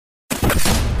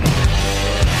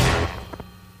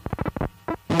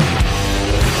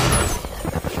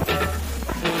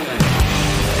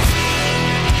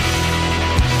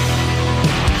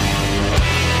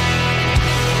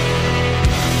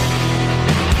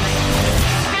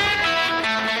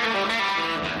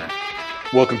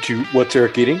Welcome to What's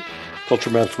Eric Eating, Culture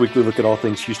Map's weekly look at all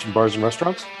things Houston bars and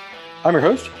restaurants. I'm your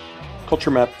host,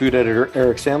 Culture Map food editor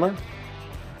Eric Sandler.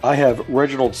 I have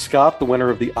Reginald Scott, the winner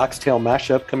of the Oxtail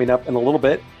Mashup, coming up in a little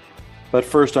bit. But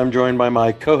first, I'm joined by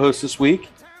my co-host this week.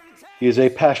 He is a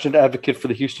passionate advocate for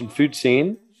the Houston food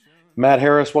scene. Matt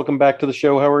Harris, welcome back to the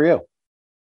show. How are you?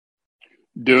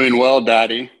 Doing well,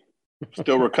 Daddy.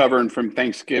 Still recovering from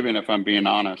Thanksgiving, if I'm being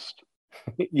honest.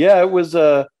 Yeah, it was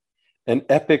an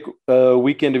epic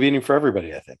weekend of eating for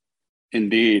everybody, I think.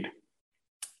 Indeed.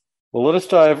 Well, let us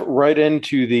dive right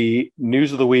into the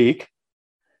news of the week.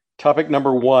 Topic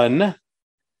number one,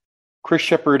 Chris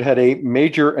Shepherd had a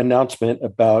major announcement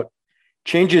about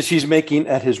changes he's making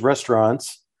at his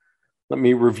restaurants. Let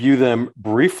me review them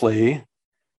briefly.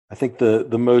 I think the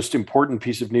most important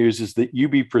piece of news is that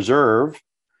UB Preserve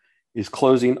is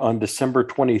closing on December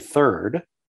 23rd.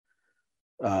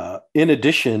 In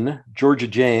addition, Georgia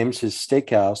James, his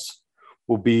steakhouse,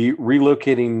 will be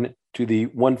relocating to the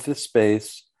 1/5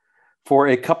 space for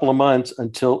a couple of months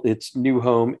until its new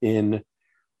home in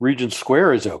Regent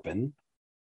Square is open.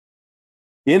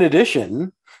 In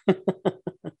addition,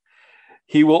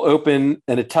 he will open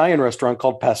an Italian restaurant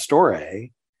called Pastore,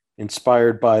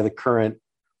 inspired by the current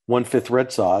 1/5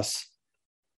 Red Sauce,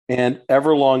 and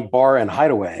Everlong Bar and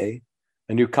Hideaway,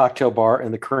 a new cocktail bar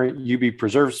in the current UB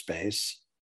Preserve space.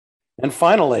 And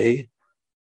finally,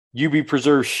 UB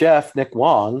Preserve chef Nick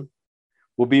Wong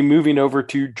will be moving over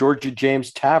to Georgia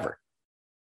James Tavern.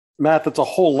 Matt, that's a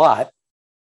whole lot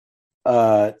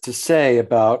to say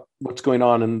about what's going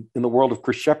on in the world of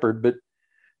Chris Shepherd,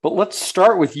 but let's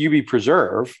start with UB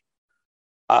Preserve.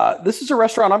 This is a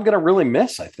restaurant I'm going to really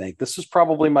miss, I think. This is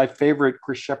probably my favorite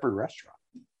Chris Shepherd restaurant.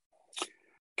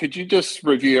 Could you just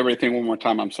review everything one more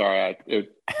time? I'm sorry.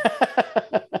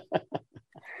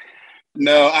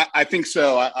 No, I think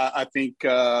so. I think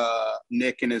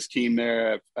Nick and his team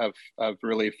there have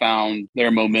really found their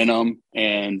momentum,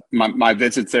 and my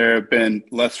visits there have been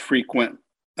less frequent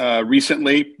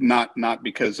recently. Not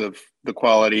because of the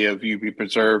quality of UB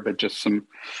Preserve, but just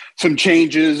some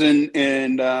changes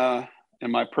in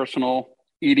my personal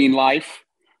eating life.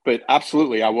 But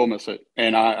absolutely, I will miss it,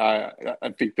 and I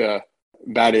think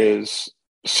that is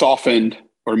softened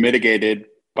or mitigated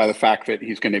by the fact that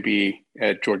he's going to be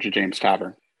at Georgia James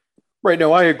Tavern. Right.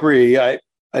 No, I agree. I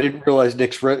didn't realize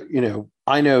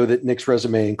I know that Nick's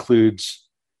resume includes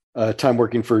time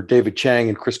working for David Chang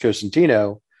and Chris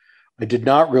Cosentino. I did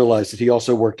not realize that he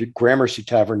also worked at Gramercy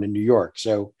Tavern in New York.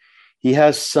 So he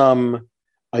has some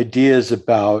ideas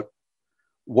about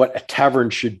what a tavern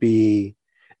should be.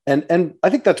 And I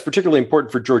think that's particularly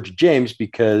important for Georgia James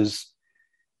because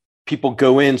people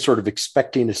go in sort of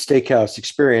expecting a steakhouse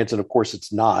experience. And of course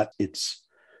it's not. It's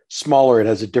smaller. It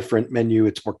has a different menu.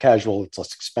 It's more casual. It's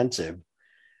less expensive.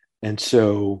 And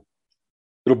so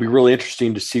it'll be really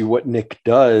interesting to see what Nick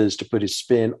does to put his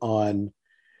spin on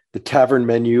the tavern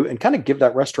menu and kind of give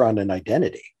that restaurant an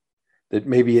identity that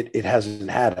maybe it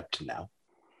hasn't had up to now.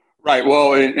 Right.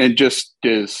 Well, and just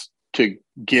is to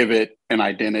give it an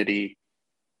identity,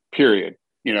 period.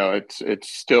 You know, it's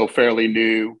still fairly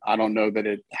new. I don't know that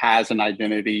it has an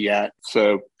identity yet.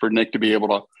 So for Nick to be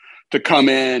able to come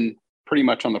in pretty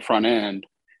much on the front end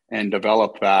and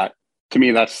develop that, to me,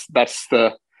 that's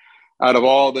the, out of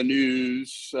all the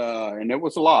news, and it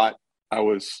was a lot, I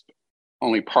was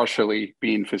only partially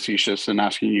being facetious and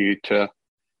asking you to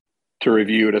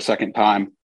review it a second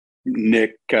time.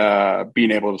 Nick,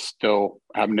 being able to still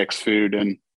have Nick's food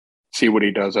and see what he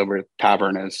does over at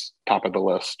Tavern is top of the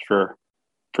list for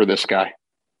this guy.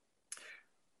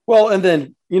 Well, and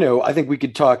then, I think we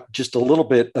could talk just a little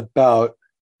bit about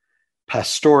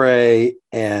Pastore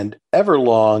and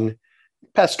Everlong.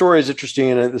 Pastore is interesting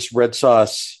in this red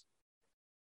sauce,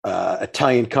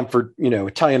 Italian comfort,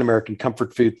 Italian American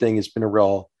comfort food thing has been a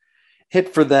real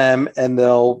hit for them. And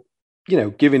they'll,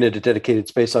 giving it a dedicated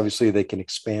space, obviously they can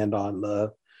expand on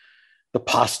the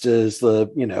pastas, the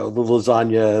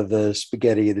lasagna, the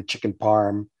spaghetti, the chicken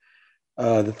parm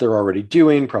that they're already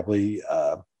doing, probably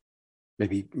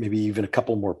maybe even a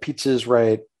couple more pizzas,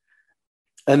 right?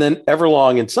 And then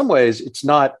Everlong, in some ways, it's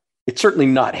certainly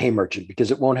not Hay Merchant because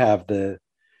it won't have the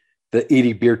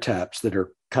 80 beer taps that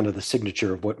are kind of the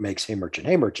signature of what makes Hay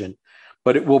Merchant,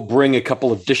 but it will bring a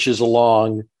couple of dishes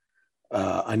along.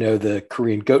 I know the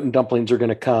Korean goat and dumplings are going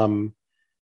to come.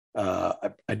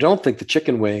 I don't think the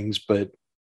chicken wings, but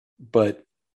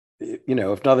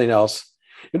if nothing else,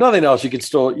 you can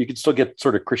still get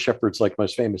sort of Chris Shepherd's like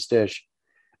most famous dish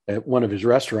at one of his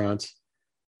restaurants.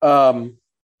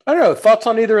 I don't know. Thoughts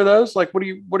on either of those? Like,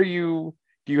 do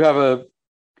you have a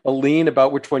lean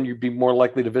about which one you'd be more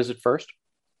likely to visit first?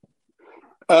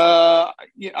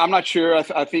 Yeah, I'm not sure.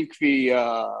 I think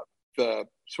the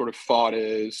sort of thought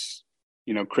is,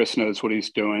 Chris knows what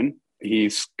he's doing.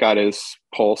 He's got his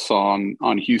pulse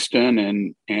on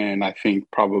Houston, and I think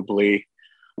probably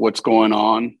what's going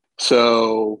on.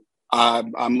 So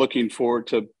I'm looking forward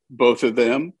to both of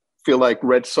them. Feel like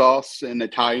red sauce and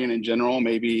Italian in general,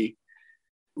 maybe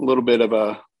a little bit of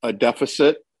a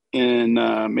deficit, and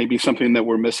maybe something that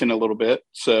we're missing a little bit.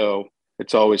 So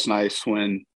it's always nice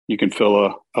when you can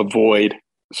fill a void,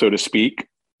 so to speak.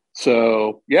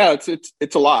 So yeah,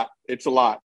 it's a lot. It's a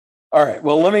lot. All right.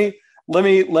 Well, let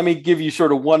me give you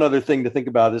sort of one other thing to think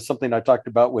about. Is something I talked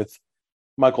about with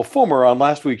Michael Fulmer on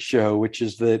last week's show, which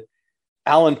is that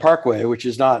Allen Parkway, which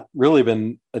has not really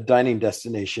been a dining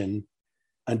destination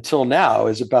until now,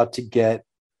 is about to get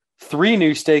 3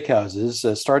 new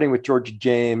steakhouses, starting with Georgia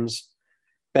James.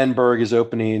 Ben Berg is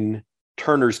opening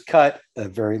Turner's Cut, a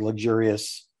very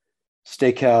luxurious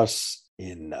steakhouse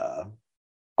in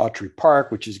Autry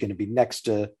Park, which is going to be next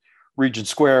to Regent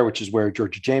Square, which is where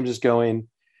Georgia James is going.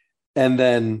 And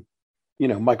then,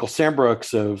 Michael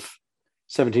Sambrooks of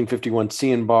 1751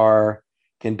 Sea and Bar,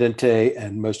 Candente,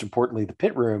 and most importantly, the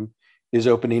Pit Room is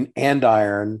opening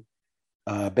Andiron,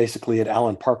 basically at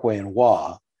Allen Parkway in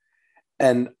Waugh.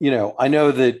 And, I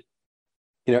know that,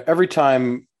 every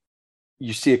time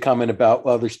you see a comment about,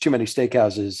 well, there's too many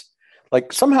steakhouses,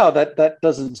 like somehow that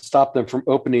doesn't stop them from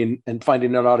opening and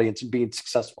finding an audience and being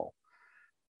successful.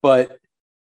 But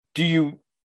do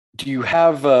you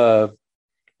have a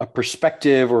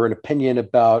perspective or an opinion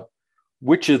about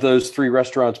which of those 3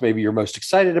 restaurants maybe you're most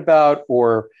excited about,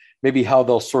 or maybe how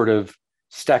they'll sort of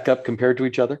stack up compared to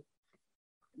each other?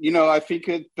 I think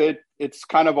that it's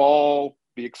kind of all,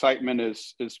 the excitement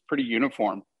is pretty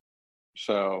uniform.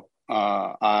 So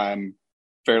I'm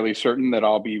fairly certain that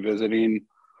I'll be visiting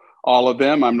all of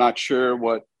them. I'm not sure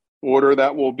what order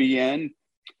that will be in.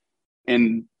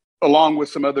 And along with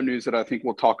some other news that I think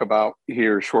we'll talk about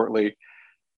here shortly,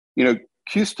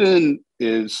 Houston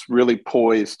is really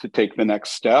poised to take the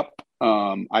next step.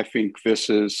 I think this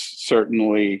is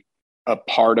certainly a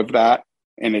part of that.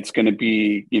 And it's going to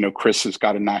be, Chris has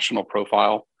got a national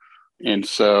profile. And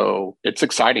so it's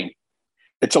exciting.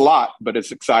 It's a lot, but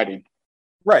it's exciting.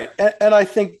 Right. And I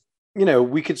think,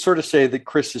 we could sort of say that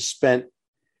Chris has spent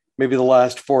maybe the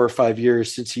last 4 or 5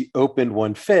 years since he opened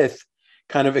 1/5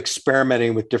 kind of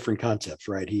experimenting with different concepts,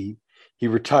 right? He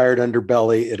retired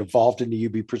Underbelly. It evolved into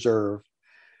UB Preserve.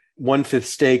 1/5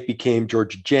 Steak became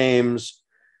Georgia James,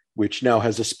 which now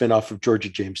has a spinoff of Georgia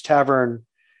James Tavern.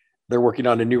 They're working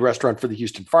on a new restaurant for the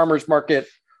Houston Farmers Market,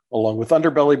 along with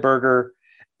Underbelly Burger.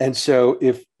 And so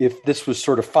if this was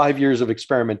sort of 5 years of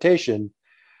experimentation,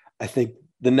 I think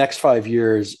the next 5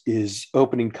 years is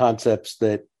opening concepts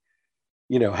that,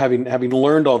 having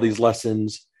learned all these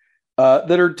lessons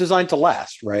that are designed to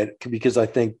last, right? Because I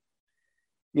think,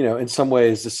 in some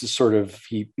ways, this is sort of,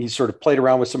 he sort of played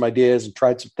around with some ideas and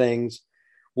tried some things,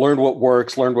 learned what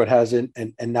works, learned what hasn't,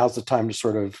 and now's the time to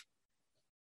sort of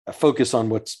focus on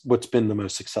what's been the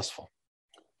most successful.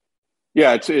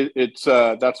 Yeah, it's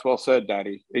that's well said,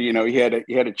 Daddy. He had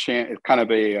a chance, kind of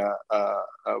a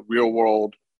real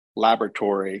world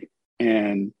laboratory,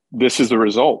 and this is the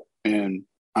result, and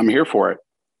I'm here for it.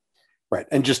 Right.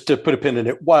 And just to put a pin in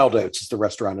it, Wild Oats is the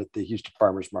restaurant at the Houston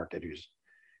Farmers Market, whose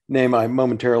name I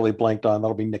momentarily blanked on.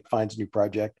 That'll be Nick Fine's new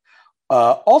project.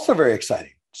 Also very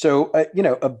exciting. So,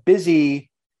 a busy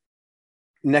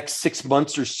next 6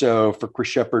 months or so for Chris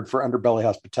Shepard, for Underbelly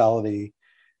Hospitality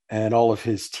and all of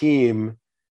his team,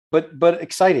 but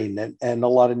exciting and a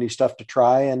lot of new stuff to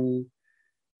try. And,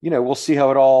 we'll see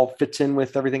how it all fits in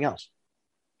with everything else.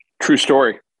 True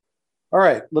story. All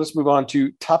right, let us move on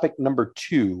to topic number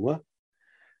 2.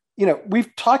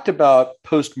 We've talked about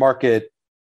Post Market,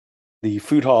 the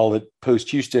food hall at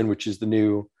Post Houston, which is the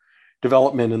new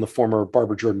development in the former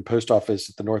Barbara Jordan post office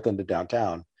at the north end of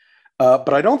downtown.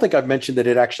 But I don't think I've mentioned that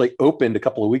it actually opened a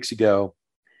couple of weeks ago,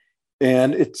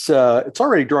 and it's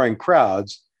already drawing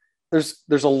crowds. There's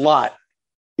a lot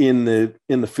in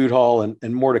the food hall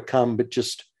and more to come, but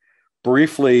just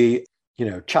briefly,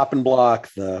 Chop and Block,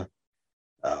 the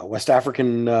West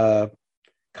African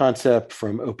concept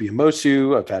from Opie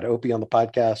Amosu. I've had Opie on the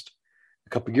podcast a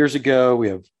couple of years ago. We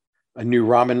have a new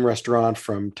ramen restaurant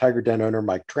from Tiger Den owner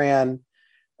Mike Tran,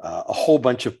 a whole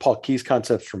bunch of Paul Keyes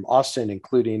concepts from Austin,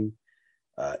 including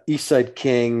Eastside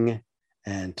King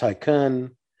and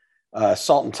Tycoon,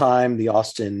 Salt and Thyme, the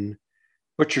Austin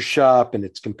butcher shop and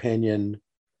its companion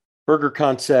burger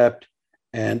concept,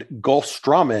 and Gulf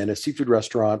Strawman, a seafood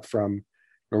restaurant from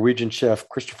Norwegian chef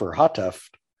Christopher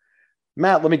Hattuft.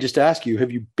 Matt, let me just ask you,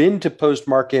 have you been to Post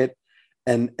Market,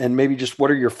 and maybe just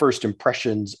what are your first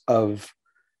impressions of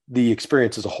the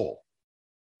experience as a whole.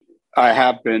 I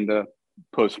have been to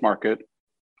Post Market.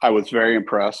 I was very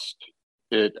impressed.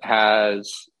 It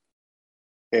has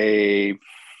a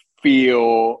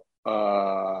feel,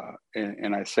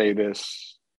 and I say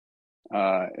this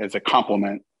as a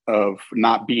compliment, of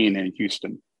not being in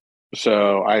Houston.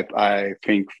 So I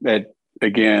think that,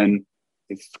 again,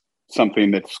 it's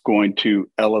something that's going to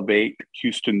elevate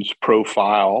Houston's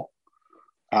profile.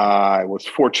 I was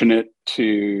fortunate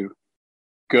to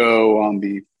go on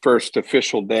the first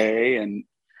official day and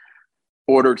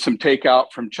ordered some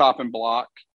takeout from Chop and Block,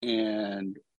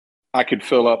 and I could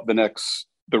fill up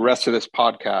the rest of this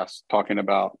podcast talking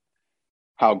about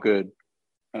how good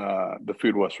the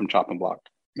food was from Chop and Block.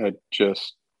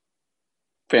 Just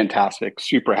fantastic.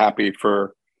 Super happy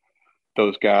for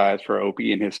those guys, for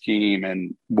Opie and his team,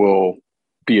 and will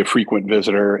be a frequent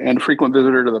visitor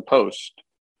to the Post.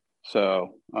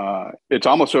 So it's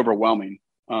almost overwhelming.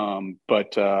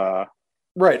 But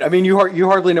right. I mean, you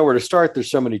hardly know where to start. There's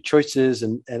so many choices,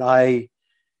 and I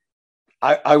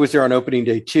was there on opening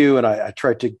day too, and I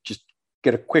tried to just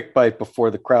get a quick bite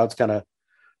before the crowds kind of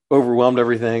overwhelmed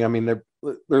everything. I mean, there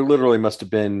literally must have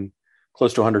been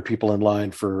close to 100 people in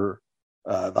line for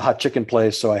the hot chicken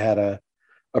place. So I had a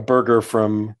burger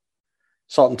from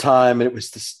Salt and Thyme, and it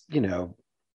was this,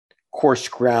 coarse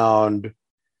ground,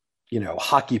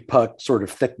 hockey puck sort of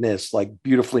thickness, like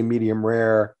beautifully medium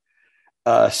rare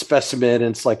specimen.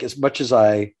 And it's like, as much as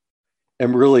I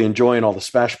am really enjoying all the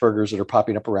smash burgers that are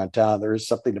popping up around town, there is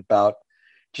something about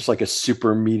just like a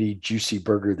super meaty, juicy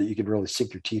burger that you can really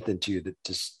sink your teeth into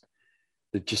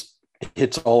that just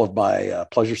hits all of my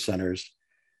pleasure centers.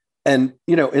 And,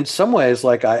 in some ways,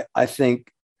 like I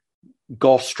think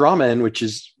Golf Strawman, which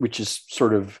is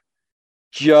sort of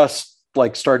just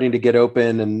like starting to get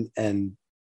open and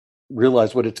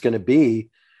realize what it's going to be.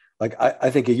 Like, I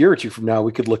think a year or two from now,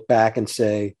 we could look back and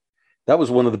say, that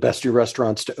was one of the best new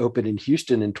restaurants to open in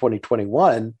Houston in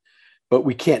 2021, but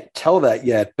we can't tell that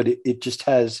yet, but it just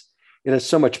has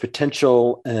so much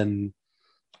potential. And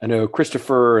I know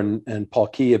Christopher and Paul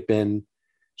Key have been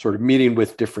sort of meeting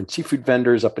with different seafood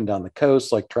vendors up and down the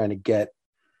coast, like trying to get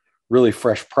really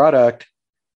fresh product.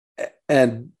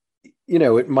 And,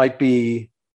 it might be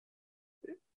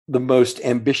the most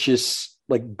ambitious,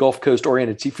 like Gulf Coast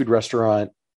oriented seafood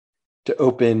restaurant to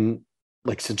open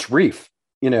like since Reef,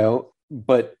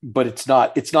 but it's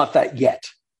not that yet,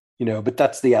 but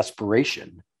that's the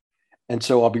aspiration. And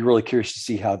so I'll be really curious to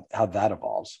see how that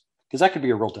evolves, because that could be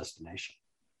a real destination.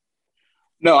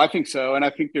 No, I think so. And I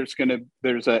think there's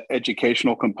an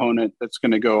educational component that's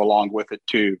going to go along with it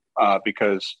too,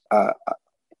 because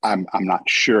I'm not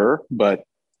sure, but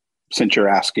since you're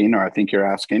asking, or I think you're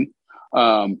asking,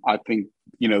 I think,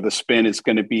 the spin is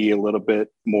going to be a little bit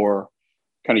more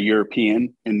kind of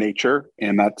European in nature.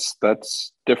 And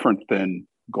that's different than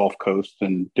Gulf Coast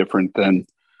and different than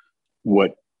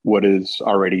what is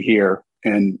already here.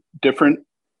 And different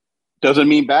doesn't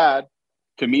mean bad.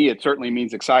 To me, it certainly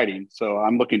means exciting. So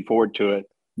I'm looking forward to it.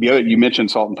 You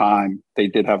mentioned Salt and Thyme. They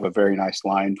did have a very nice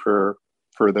line for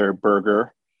their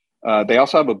burger. They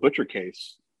also have a butcher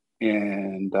case.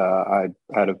 And I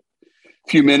had a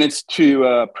few minutes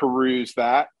to peruse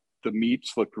that. The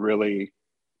meats looked really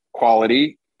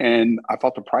quality, and I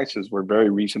thought the prices were very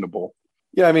reasonable.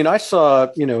 Yeah, I mean, I saw,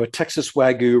 a Texas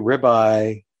Wagyu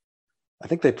ribeye. I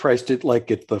think they priced it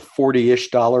like at the $40-ish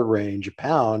range a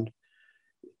pound,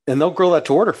 and they'll grill that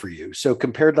to order for you. So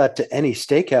compare that to any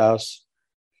steakhouse,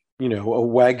 a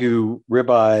Wagyu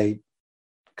ribeye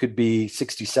could be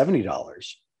 $60,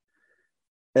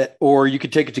 $70. Or you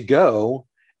could take it to go.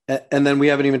 And then we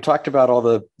haven't even talked about all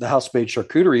the house-made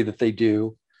charcuterie that they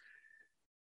do,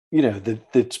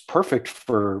 that's perfect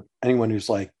for anyone who's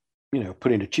like,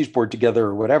 putting a cheese board together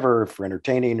or whatever, for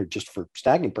entertaining or just for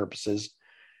snacking purposes.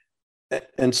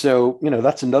 And so,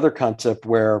 that's another concept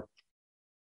where,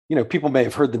 people may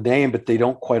have heard the name, but they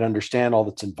don't quite understand all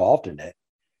that's involved in it.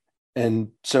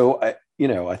 And so,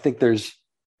 I think there's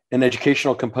an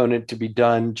educational component to be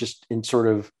done just in sort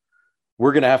of,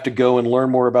 we're going to have to go and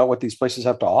learn more about what these places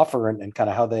have to offer and kind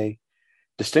of how they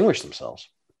distinguish themselves.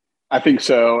 I think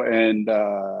so. And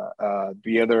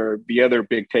the other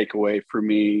big takeaway for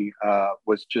me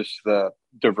was just the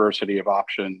diversity of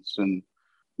options. And,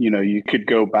 you could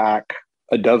go back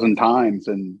a dozen times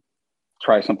and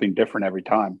try something different every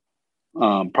time.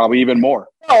 Probably even more.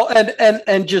 Well,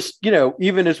 and just,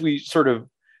 even as we sort of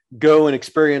go and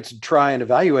experience and try and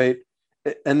evaluate,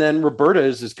 and then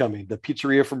Roberta's is coming, the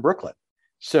pizzeria from Brooklyn.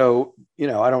 So,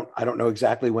 I don't know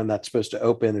exactly when that's supposed to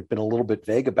open. They've been a little bit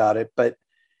vague about it, but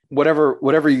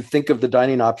whatever you think of the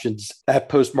dining options at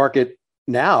Post Market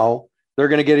now, they're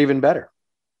going to get even better.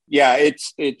 Yeah,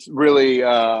 it's really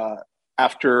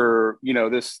after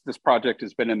this project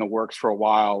has been in the works for a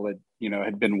while. It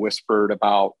had been whispered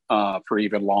about for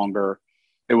even longer.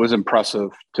 It was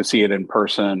impressive to see it in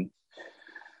person.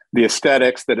 The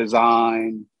aesthetics, the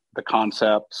design, the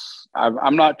concepts.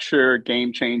 I'm not sure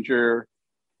game changer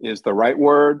is the right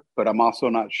word, but I'm also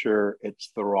not sure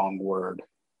it's the wrong word.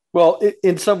 Well,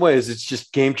 in some ways, it's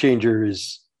just game changer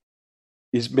is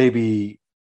maybe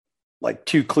like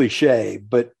too cliche,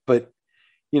 but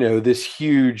this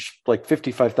huge like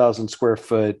 55,000 square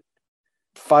foot,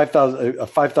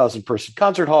 5,000 person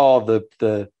concert hall,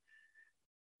 the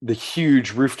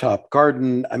huge rooftop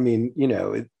garden. I mean,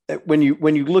 when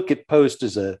you look at Post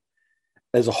as a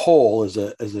whole, as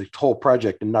a whole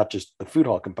project, and not just the food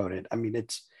hall component, I mean,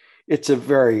 it's a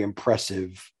very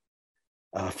impressive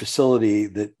facility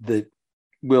that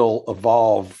will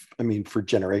evolve. I mean, for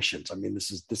generations. I mean,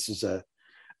 this is a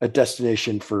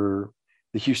destination for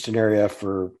the Houston area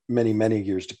for many, many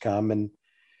years to come.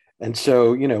 And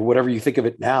so, whatever you think of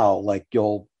it now, like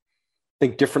you'll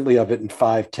think differently of it in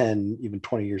 5, 10, even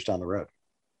 20 years down the road.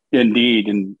 Indeed.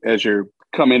 And as you're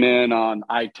coming in on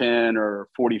I-10 or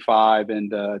 45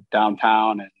 into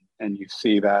downtown and you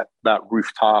see that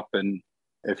rooftop, and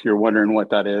if you're wondering what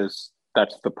that is,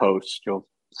 that's the Post. You'll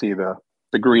see the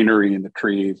greenery and the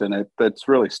trees, and that's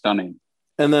really stunning.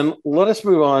 And then let us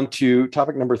move on to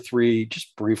topic number 3,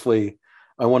 just briefly.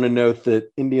 I want to note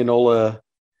that Indianola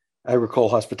Agricole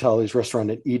Hospitality's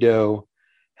restaurant at Edo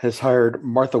has hired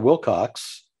Martha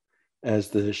Wilcox as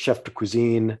the chef de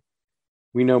cuisine.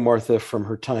 We know Martha from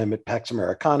her time at Pax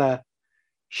Americana.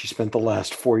 She spent the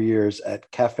last 4 years at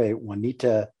Cafe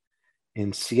Juanita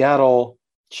in Seattle.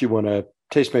 She won a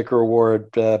Tastemaker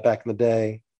Award back in the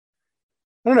day.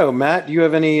 I don't know, Matt, do you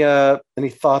have any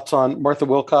thoughts on Martha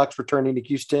Wilcox returning to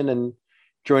Houston and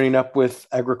joining up with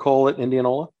Agricole at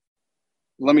Indianola?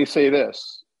 Let me say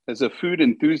this. As a food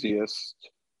enthusiast,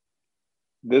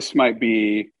 this might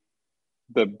be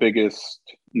the biggest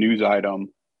news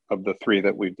item of the 3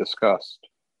 that we've discussed.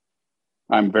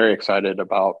 I'm very excited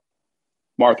about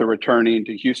Martha returning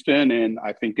to Houston, and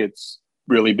I think it's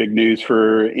really big news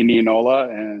for Indianola,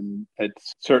 and it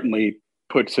certainly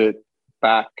puts it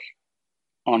back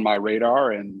on my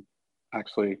radar, and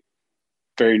actually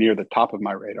very near the top of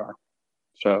my radar.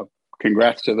 So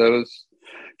congrats to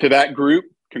that group.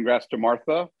 Congrats to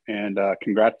Martha, and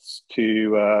congrats to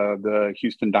the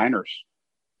Houston diners.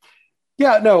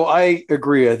 Yeah, no, I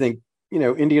agree. I think,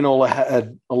 Indianola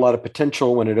had a lot of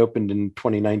potential when it opened in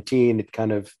 2019. It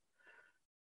kind of,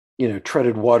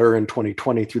 treaded water in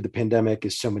 2020 through the pandemic,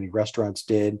 as so many restaurants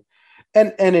did.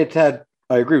 And I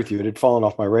agree with you, it had fallen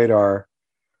off my radar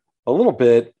a little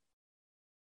bit.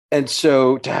 And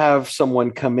so to have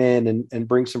someone come in and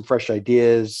bring some fresh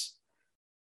ideas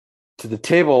to the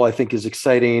table, I think is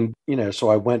exciting. So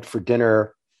I went for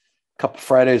dinner a couple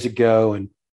Fridays ago, and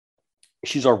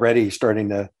she's already starting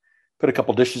to put a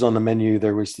couple dishes on the menu.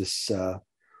 There was this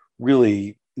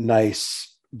really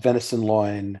nice venison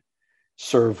loin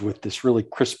served with this really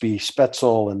crispy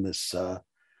spätzle and this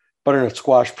butternut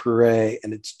squash puree.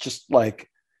 And it's just like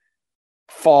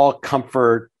fall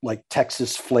comfort, like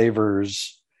Texas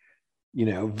flavors,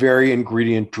 very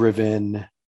ingredient driven.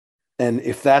 And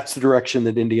if that's the direction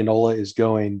that Indianola is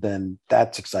going, then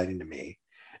that's exciting to me.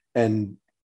 And,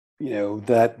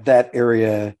 that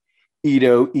area,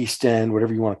 Edo, East End,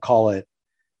 whatever you want to call it,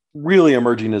 really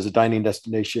emerging as a dining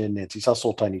destination. Nancy's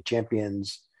Hustle, Tiny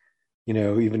Champions,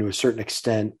 even to a certain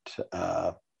extent,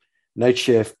 Night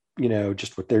Shift,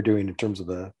 just what they're doing in terms of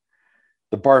the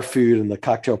bar food and the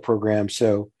cocktail program.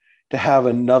 So to have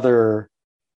another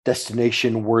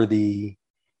destination worthy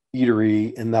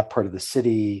eatery in that part of the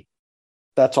city,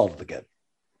 that's all to the good.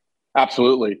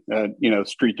 Absolutely.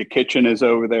 Street to Kitchen is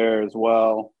over there as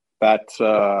well. That's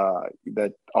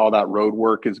that all that road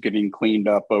work is getting cleaned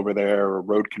up over there, or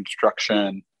road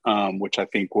construction, which I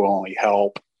think will only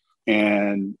help.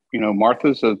 And,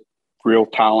 Martha's a real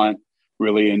talent,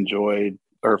 really enjoyed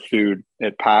her food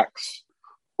at PAX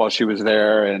while she was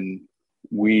there. And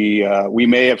we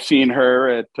may have seen her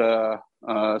at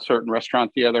a certain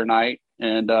restaurant the other night,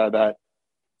 and that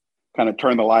kind of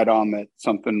turned the light on that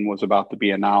something was about to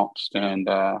be announced. And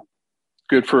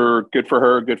good for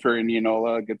her, good for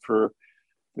Indianola, good for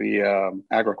the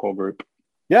Agricole group.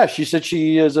 Yeah, she said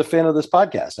she is a fan of this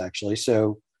podcast, actually.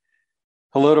 So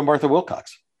hello to Martha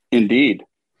Wilcox. Indeed.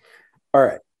 All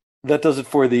right. That does it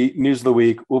for the news of the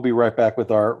week. We'll be right back with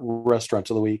our restaurants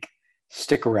of the week.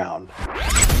 Stick around.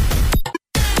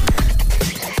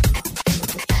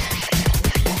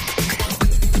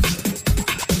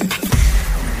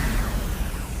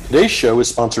 Today's show is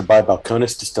sponsored by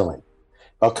Balcones Distilling.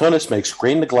 Balcones makes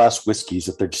grain-to-glass whiskeys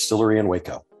at their distillery in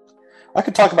Waco. I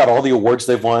could talk about all the awards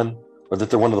they've won, or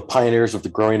that they're one of the pioneers of the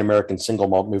growing American single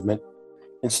malt movement.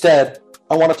 Instead,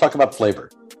 I want to talk about flavor,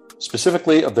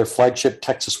 specifically of their flagship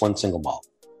Texas One single malt.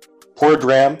 Pour a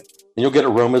dram, and you'll get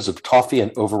aromas of toffee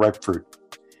and overripe fruit.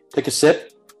 Take a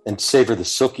sip and savor the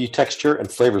silky texture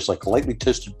and flavors like lightly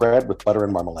toasted bread with butter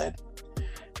and marmalade.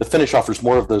 The finish offers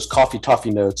more of those coffee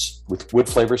toffee notes with wood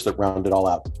flavors that round it all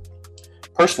out.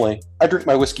 Personally, I drink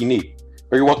my whiskey neat,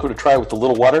 but you're welcome to try it with a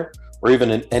little water or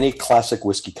even in any classic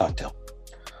whiskey cocktail.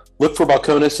 Look for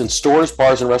Balcones in stores,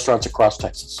 bars, and restaurants across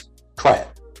Texas. Try it.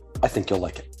 I think you'll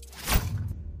like it.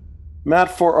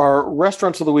 Matt, for our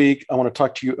restaurants of the week, I want to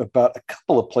talk to you about a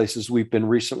couple of places we've been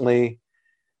recently.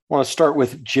 I want to start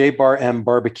with J Bar M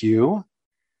Barbecue.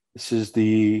 This is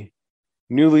the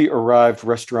newly arrived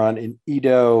restaurant in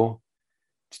Edo.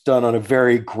 It's done on a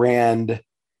very grand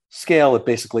scale. It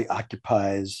basically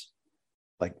occupies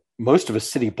like most of a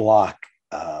city block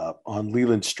on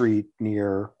Leland Street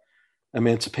near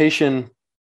Emancipation.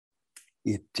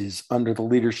 It is under the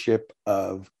leadership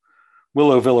of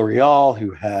Willow Villarreal,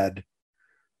 who had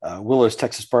Willow's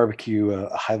Texas Barbecue,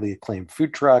 a highly acclaimed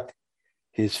food truck,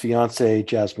 his fiancee,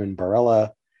 Jasmine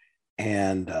Barella,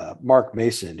 and Mark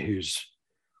Mason, who's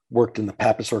worked in the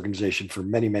Pappas organization for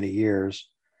many, many years.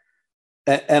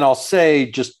 And I'll say,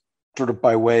 just sort of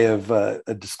by way of a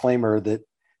disclaimer, that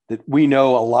we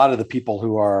know a lot of the people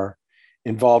who are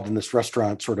involved in this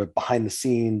restaurant sort of behind the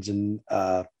scenes. And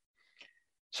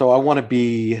so I want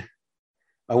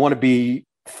to be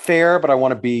fair, but I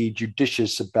want to be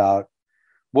judicious about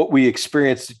what we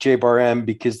experienced at J Bar M,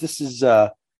 because this is,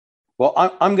 I'm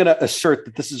going to assert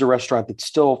that this is a restaurant that's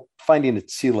still finding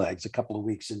its sea legs a couple of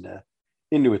weeks into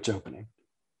its opening.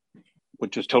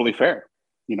 Which is totally fair.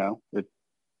 It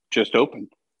just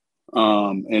opened.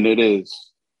 And it is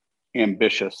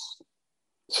ambitious.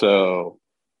 So,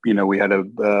 we had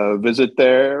a visit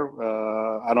there.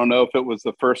 I don't know if it was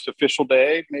the first official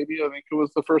day. Maybe I think it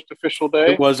was the first official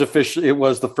day. It was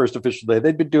the first official day.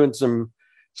 They'd been doing some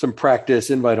practice,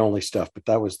 invite only stuff, but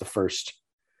that was the first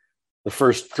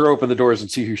throw open the doors and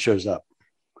see who shows up.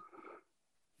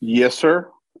 Yes,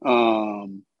 sir.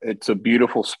 It's a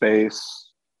beautiful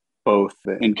space, both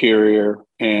the interior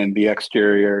and the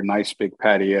exterior. Nice big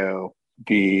patio.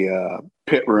 The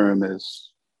pit room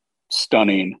is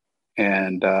stunning.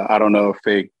 And I don't know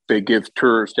if they give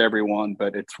tours to everyone,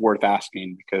 but it's worth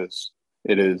asking because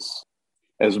it is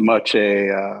as much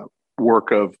a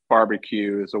work of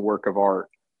barbecue as a work of art.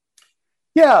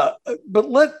 Yeah,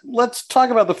 but let's talk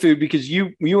about the food, because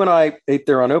you and I ate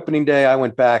there on opening day. I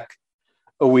went back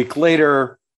a week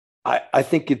later. I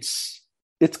think it's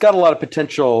got a lot of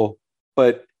potential,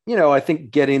 but I think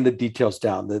getting the details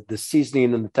down, the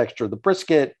seasoning and the texture of the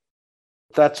brisket,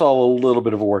 that's all a little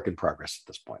bit of a work in progress at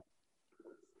this point.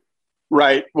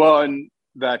 Right. Well, and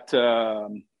that's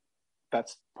part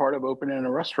of opening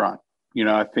a restaurant.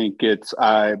 I think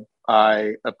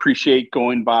I appreciate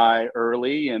going by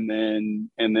early and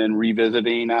then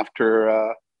revisiting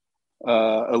after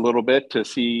a little bit to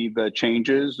see the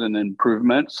changes and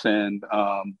improvements, and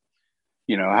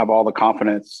have all the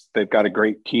confidence. They've got a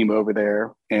great team over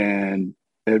there, and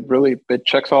it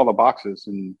checks all the boxes.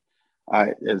 And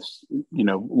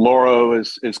Lauro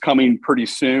is coming pretty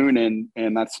soon,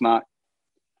 and that's not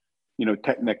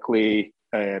technically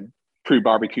a true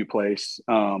barbecue place,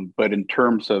 but in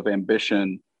terms of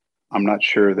ambition, I'm not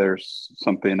sure there's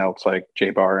something else like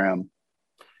J Bar M.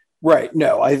 Right.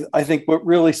 No, I think what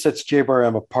really sets J Bar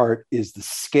M apart is the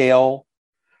scale,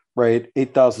 right?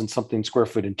 8,000 something square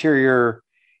foot interior,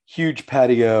 huge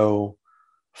patio,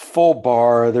 full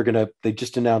bar. They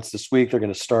just announced this week, they're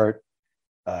going to start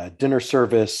dinner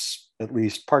service, at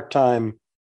least part-time.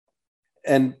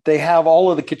 And they have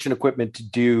all of the kitchen equipment to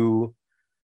do,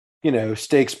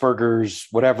 steaks, burgers,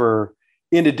 whatever,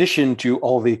 in addition to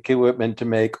all the equipment to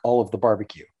make all of the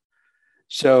barbecue.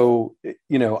 So,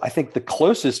 I think the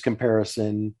closest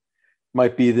comparison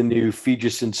might be the new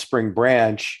Fegeson Spring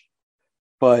Branch,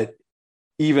 but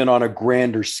even on a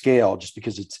grander scale, just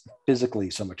because it's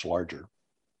physically so much larger.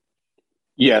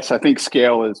 Yes, I think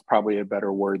scale is probably a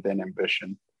better word than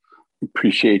ambition.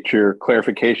 Appreciate your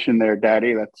clarification there,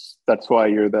 Daddy. That's why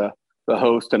you're the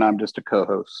host and I'm just a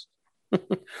co-host.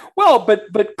 Well,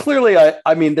 but clearly,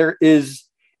 I mean, there is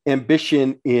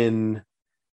ambition in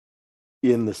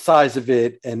the size of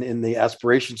it and in the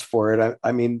aspirations for it.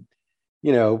 I mean,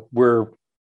 we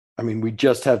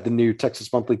just have the new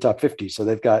Texas Monthly Top 50, so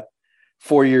they've got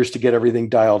 4 years to get everything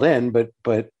dialed in. But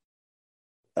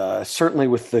certainly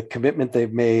with the commitment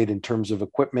they've made in terms of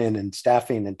equipment and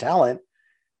staffing and talent,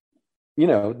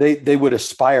 they would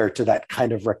aspire to that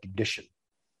kind of recognition.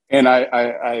 And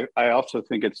I also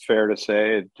think it's fair to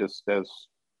say, it just as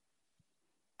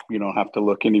you don't have to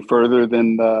look any further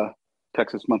than the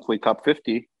Texas Monthly Top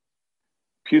 50,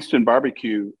 Houston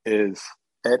barbecue is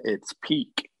at its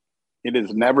peak. It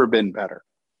has never been better.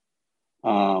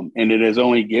 And it is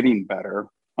only getting better.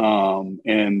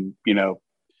 And,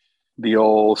 the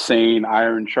old saying,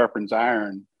 iron sharpens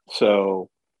iron. So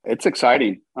it's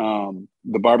exciting.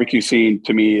 The barbecue scene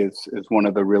to me is one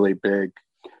of the really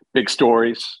big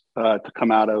stories to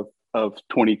come out of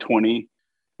 2020.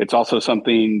 It's also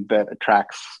something that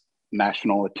attracts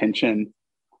national attention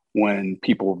when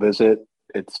people visit.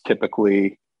 It's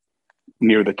typically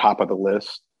near the top of the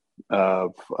list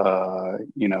of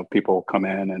people come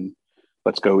in and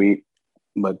let's go eat.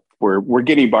 But we're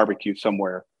getting barbecue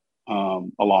somewhere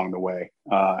along the way,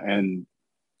 and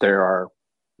there are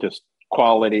just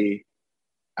quality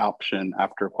option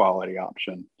after quality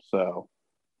option. So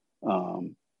a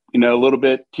little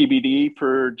bit TBD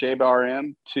for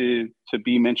JBRM to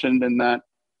be mentioned in that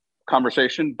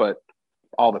conversation, but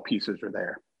all the pieces are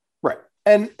there. Right.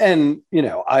 And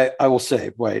I will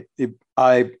say, right,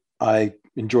 I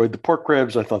enjoyed the pork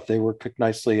ribs. I thought they were cooked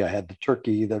nicely. I had the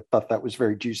turkey. I thought that was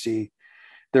very juicy.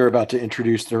 They're about to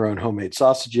introduce their own homemade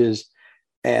sausages,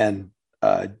 and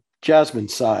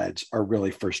Jasmine's sides are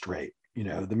really first rate.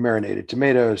 The marinated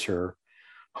tomatoes, her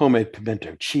homemade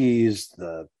pimento cheese,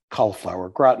 the cauliflower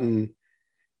gratin,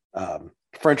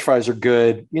 French fries are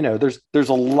good. There's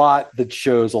a lot that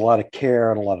shows a lot of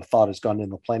care and a lot of thought has gone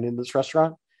into planning this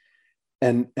restaurant.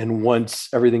 And once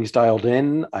everything's dialed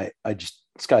in, I just,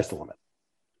 sky's the limit.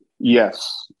 Yes,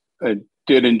 I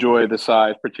did enjoy the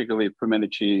size, particularly pimento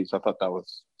cheese. I thought that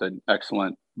was an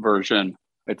excellent version.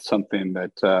 It's something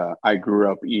that I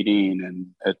grew up eating, and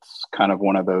it's kind of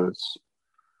one of those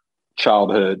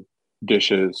childhood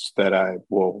dishes that I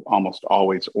will almost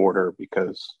always order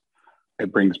because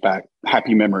it brings back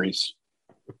happy memories.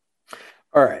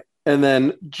 All right. And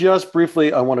then just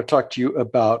briefly, I want to talk to you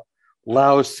about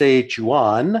Lao Se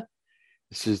Chuan.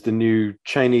 This is the new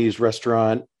Chinese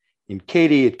restaurant in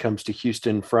Katy. It comes to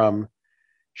Houston from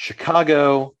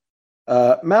Chicago.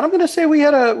 Matt, I'm going to say we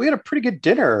had a pretty good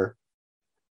dinner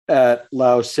at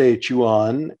Lao Se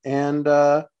Chuan. And,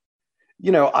 I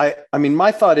mean,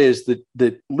 my thought is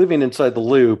that living inside the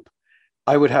loop,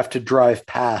 I would have to drive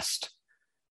past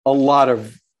a lot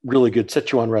of really good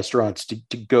Sichuan restaurants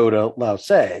to go to Lao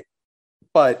Se.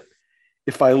 But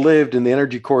if I lived in the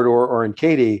Energy Corridor or in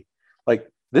Katy, like,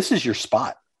 this is your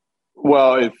spot.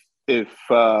 Well, if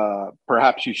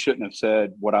perhaps you shouldn't have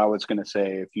said what I was going to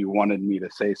say if you wanted me to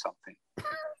say something.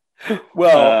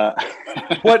 Well,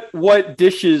 what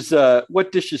dishes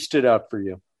stood out for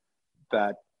you?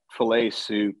 That filet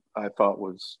soup I thought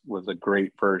was a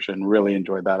great version. Really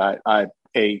enjoyed that. I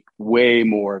ate way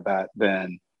more of that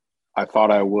than I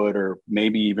thought I would, or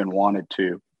maybe even wanted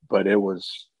to, but it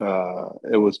was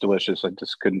delicious. I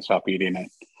just couldn't stop eating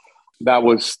it. That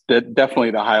was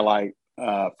definitely the highlight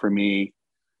for me.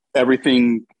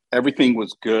 Everything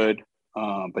was good,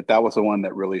 but that was the one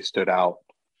that really stood out.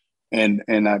 And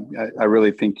I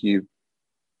really think you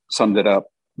summed it up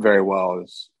very well.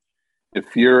 Is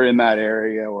if you're in that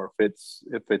area, or if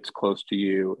it's close to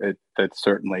you, it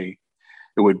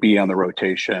would be on the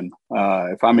rotation.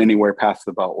 If I'm anywhere past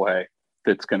the Beltway,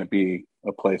 it's going to be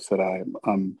a place that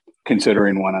I'm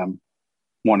considering when I'm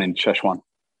in Szechuan.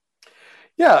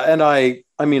 Yeah, and I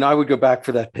mean, I would go back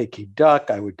for that Peking duck.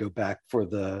 I would go back for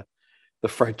the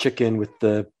fried chicken with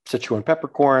the Sichuan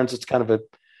peppercorns. It's kind of a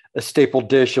staple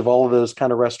dish of all of those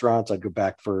kind of restaurants. I'd go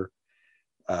back for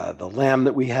the lamb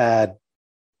that we had.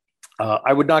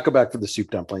 I would not go back for the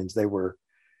soup dumplings. The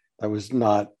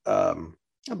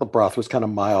broth was kind of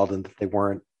mild, and they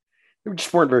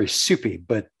just weren't very soupy,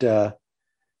 but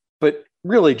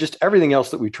really just everything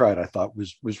else that we tried, I thought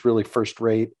was really first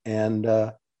rate. And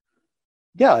I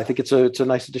think it's a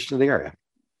nice addition to the area.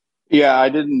 Yeah, I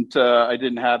didn't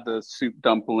have the soup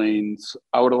dumplings.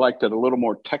 I would have liked it a little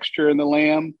more texture in the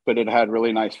lamb, but it had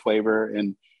really nice flavor.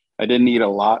 And I didn't eat a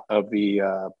lot of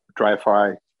the dry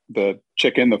fry, the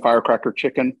chicken, the firecracker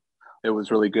chicken. It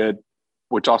was really good,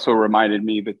 which also reminded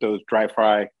me that those dry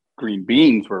fry green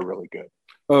beans were really good.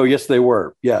 Oh, yes, they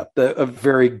were. Yeah, a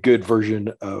very good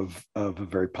version of a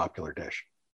very popular dish.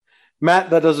 Matt,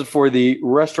 that does it for the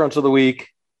restaurants of the week.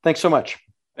 Thanks so much.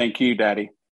 Thank you, Daddy.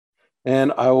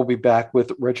 And I will be back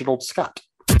with Reginald Scott.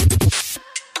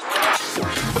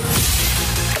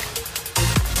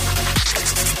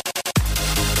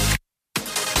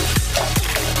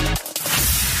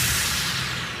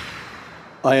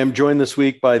 I am joined this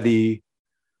week by the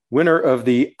winner of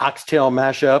the Oxtail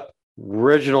Mashup,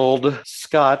 Reginald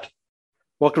Scott.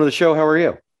 Welcome to the show. How are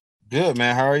you? Good,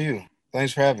 man. How are you?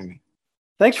 Thanks for having me.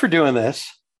 Thanks for doing this.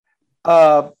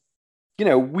 Uh,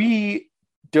 we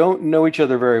don't know each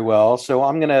other very well, so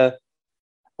I'm gonna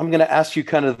ask you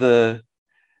kind of the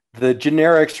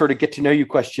generic sort of get to know you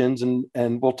questions,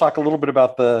 and we'll talk a little bit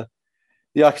about the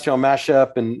Oxtail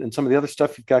mashup and some of the other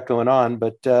stuff you've got going on.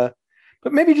 But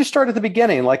maybe just start at the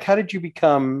beginning. Like, how did you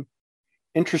become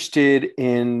interested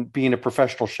in being a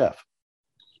professional chef?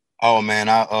 Oh man,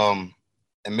 I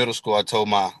in middle school I told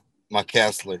my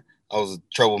counselor I was a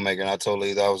troublemaker, and I told her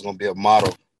either I was gonna be a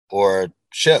model or a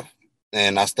chef,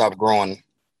 and I stopped growing.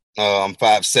 I'm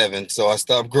 5'7", so I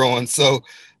stopped growing. So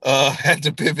had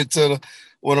to pivot to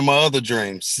one of my other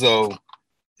dreams. So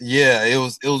yeah, it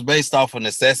was based off of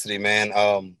necessity, man.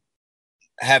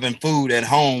 Having food at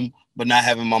home, but not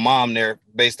having my mom there,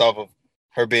 based off of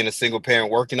her being a single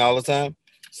parent working all the time.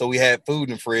 So we had food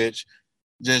in the fridge,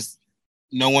 just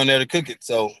no one there to cook it.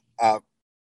 So I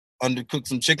undercooked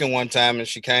some chicken one time, and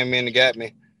she came in and got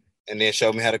me, and then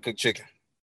showed me how to cook chicken,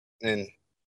 and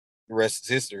the rest is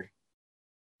history.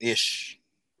 Ish.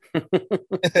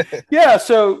 Yeah,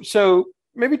 so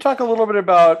maybe talk a little bit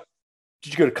about,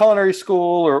 did you go to culinary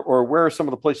school, or where are some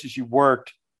of the places you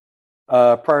worked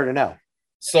prior to now?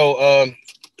 So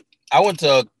I went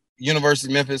to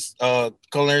University of Memphis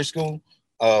Culinary School.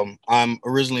 I'm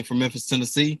originally from Memphis,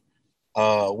 Tennessee.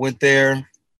 Went there,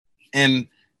 and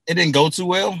it didn't go too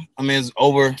well. I mean, it's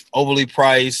overly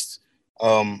priced,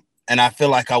 and I feel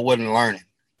like I wasn't learning.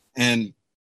 And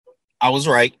I was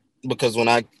right, because when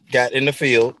I got in the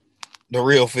field, the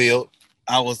real field,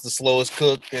 I was the slowest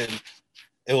cook, and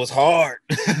it was hard.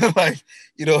 Like,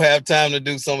 you don't have time to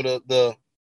do some of the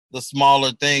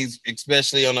smaller things,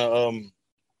 especially on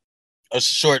a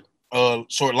short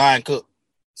line cook.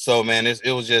 So man,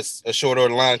 it was just a short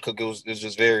order line cook. It was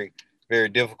just very, very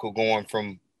difficult going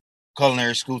from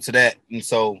culinary school to that. And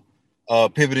so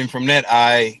pivoting from that,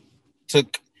 I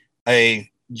took a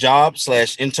job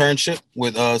slash internship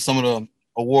with some of the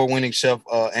award winning chef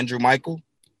Andrew Michael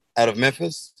out of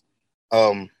Memphis.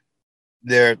 Um,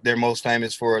 they're most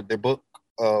famous for their book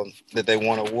that they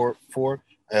won an award for,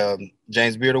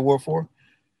 James Beard Award for.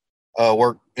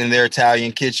 Work in their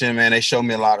Italian kitchen, man. They showed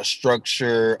me a lot of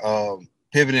structure.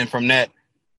 Pivoting from that,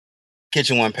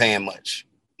 kitchen wasn't paying much.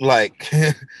 Like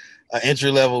an entry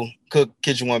level cook,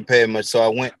 kitchen wasn't paying much. So I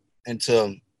went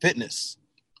into fitness,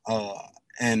 uh,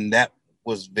 and that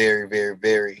was very, very,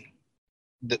 very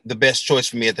the best choice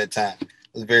for me at that time. It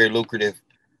was very lucrative,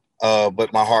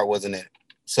 but my heart wasn't in it.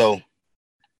 So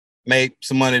made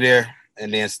some money there,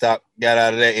 and then stopped. Got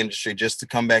out of that industry just to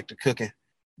come back to cooking,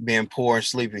 being poor and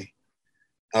sleepy.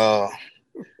 Uh,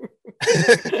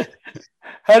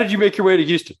 How did you make your way to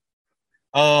Houston?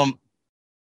 um,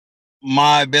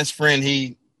 my best friend,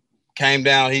 he came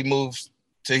down. He moved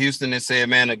to Houston and said,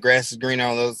 "Man, the grass is greener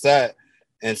on the other side."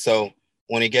 And so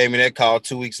when he gave me that call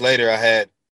 2 weeks later, I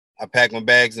packed my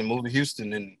bags and moved to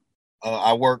Houston, and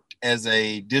I worked as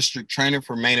a district trainer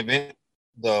for Main Event,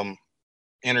 the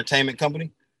entertainment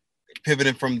company.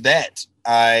 Pivoting from that,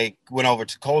 I went over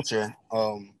to culture,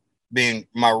 being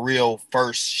my real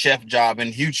first chef job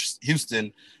in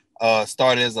Houston.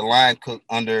 Started as a line cook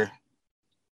under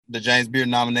the James Beard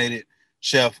nominated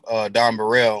chef Don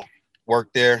Burrell.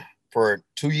 Worked there for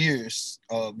 2 years,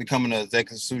 becoming an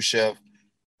executive sous chef,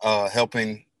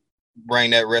 helping bring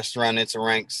that restaurant into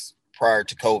ranks prior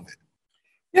to COVID.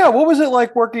 Yeah, what was it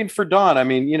like working for Dawn? I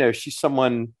mean, she's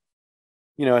someone,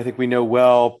 I think we know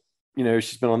well.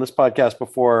 She's been on this podcast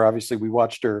before. Obviously, we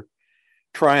watched her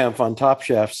triumph on Top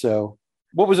Chef. So,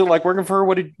 what was it like working for her?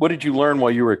 What did you learn while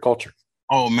you were at Culture?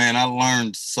 Oh man, I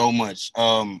learned so much.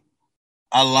 I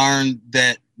learned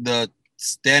that the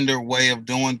standard way of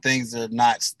doing things are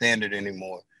not standard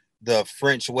anymore. The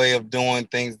French way of doing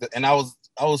things, and I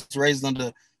was raised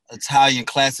under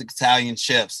classic Italian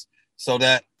chefs, so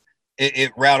that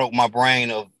it rattled my brain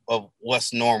of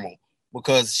what's normal,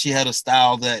 because she had a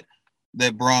style that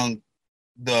brung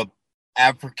the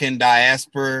African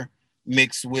diaspora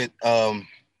mixed with a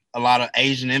lot of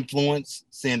Asian influence,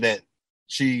 seeing that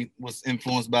she was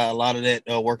influenced by a lot of that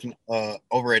working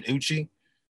over at Uchi.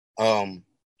 Um,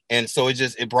 and so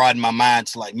it broadened my mind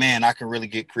to, like, man, I can really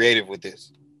get creative with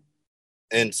this.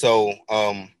 And so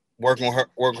working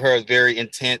with her is very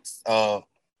intense.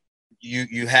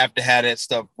 You have to have that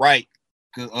stuff right,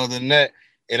 because other than that,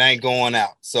 it ain't going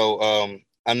out. So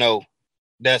I know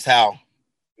that's how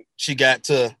she got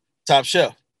to Top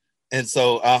Chef, and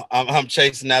so I'm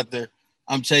chasing after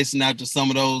some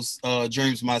of those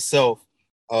dreams myself.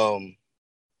 Um,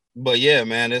 but yeah,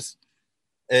 man, it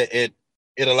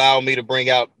it allowed me to bring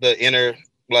out the inner,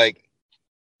 like,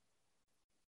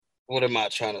 what am I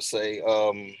trying to say?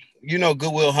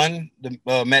 Goodwill Hunting,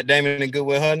 the Matt Damon and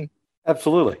Goodwill Hunting.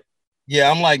 Absolutely. Yeah,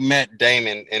 I'm like Matt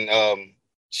Damon, and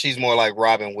she's more like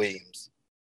Robin Williams.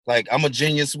 Like I'm a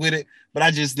genius with it, but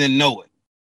I just didn't know it.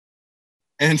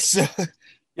 And so,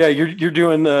 yeah,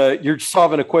 you're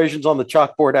solving equations on the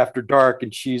chalkboard after dark,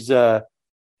 and she's out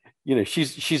in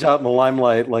the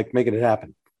limelight, like making it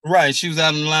happen. Right, she was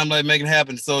out in the limelight making it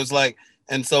happen. So it's like,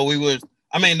 and so we would.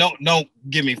 I mean, don't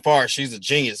get me far. She's a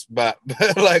genius, but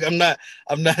like I'm not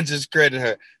just crediting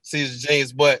her. She's a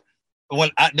genius, but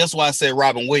that's why I said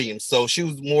Robin Williams. So she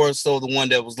was more so the one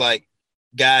that was like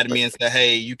guiding me and said,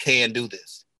 "Hey, you can do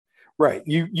this." Right.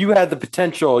 You had the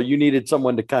potential. You needed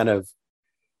someone to kind of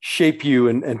shape you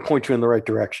and point you in the right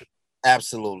direction.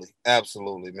 Absolutely,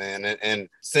 man. And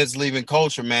since leaving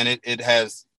culture, man, it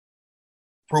has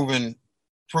proven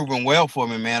well for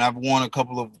me, man. I've won a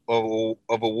couple of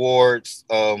awards.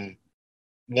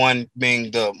 One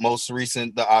being the most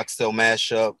recent, the Oxtail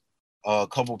Mashup. A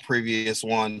couple previous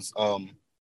ones.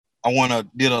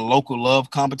 Did a local love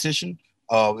competition.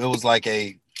 It was like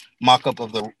a mock-up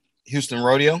of the Houston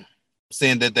Rodeo,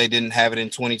 saying that they didn't have it in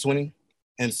 2020.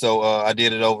 And so I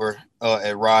did it over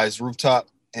at Rise Rooftop.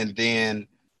 And then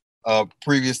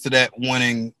previous to that,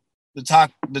 winning the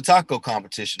taco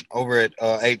competition over at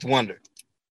Eighth Wonder.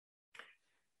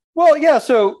 Well, yeah.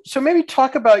 So maybe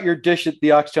talk about your dish at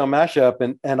the Oxtail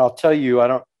Mashup, and I'll tell you, I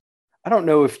don't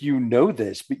know if you know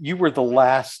this, but you were the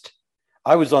last.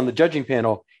 I was on the judging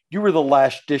panel. You were the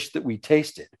last dish that we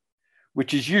tasted,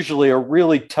 which is usually a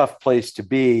really tough place to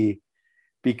be,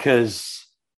 because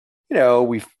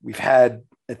we've had,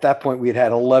 at that point we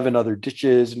had 11 other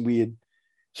dishes, and we had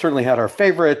certainly had our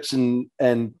favorites, and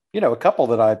a couple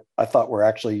that I thought were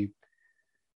actually,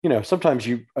 sometimes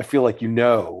I feel like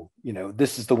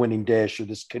this is the winning dish, or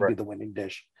this could be the winning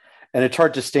dish, and it's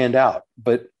hard to stand out.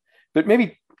 But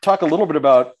maybe talk a little bit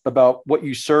about what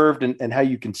you served and how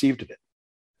you conceived of it.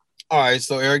 All right,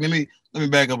 so Eric, let me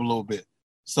back up a little bit.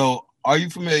 So, are you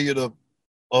familiar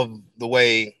of the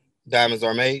way diamonds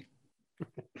are made?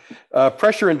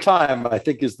 Pressure and time, I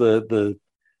think, is the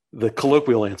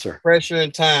colloquial answer. Pressure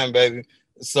and time, baby.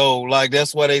 So, like,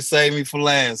 that's why they saved me for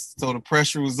last. So the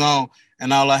pressure was on,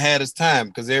 and all I had is time,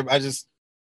 because I just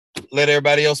let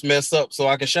everybody else mess up so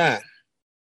I can shine.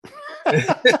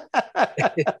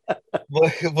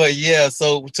 but yeah.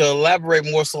 So to elaborate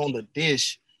more so on the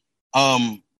dish,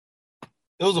 it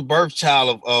was a birth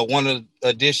child of one of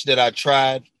a dish that I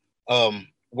tried,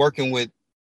 working with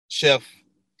Chef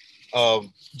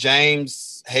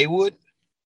James Haywood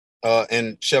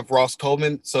and Chef Ross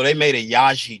Coleman. So they made a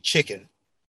yaji chicken.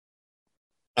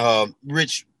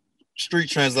 Rich street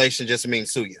translation just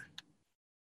means suya.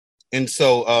 And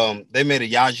so they made a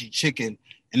yaji chicken,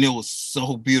 and it was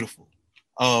so beautiful.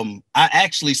 I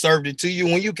actually served it to you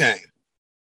when you came.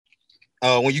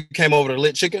 When you came over to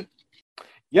Lit Chicken.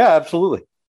 Yeah, absolutely.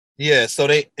 Yeah, so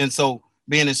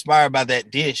being inspired by that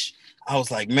dish, I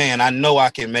was like, man, I know I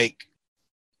can make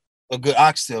a good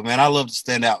oxtail, man. I love to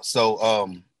stand out. So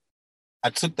I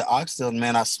took the oxtail,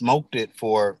 man, I smoked it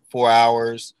for 4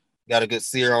 hours, got a good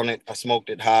sear on it. I smoked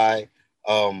it high.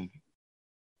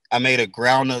 I made a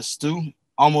groundnut stew,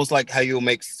 almost like how you'll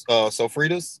make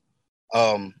sofritas,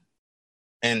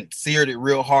 and seared it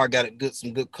real hard, got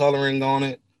some good coloring on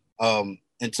it,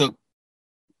 and took,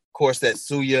 of course, that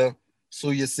suya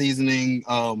seasoning,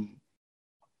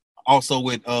 also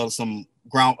with some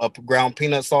ground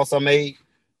peanut sauce I made,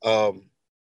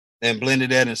 and blended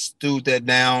that and stewed that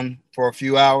down for a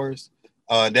few hours.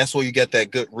 That's where you get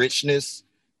that good richness.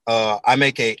 I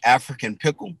make a African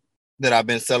pickle that I've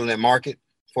been selling at market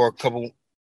for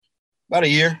about a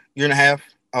year and a half,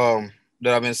 that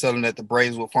I've been selling at the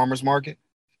Braeswood Farmers Market.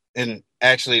 And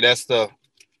actually, that's the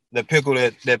pickle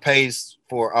that pays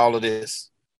for all of this.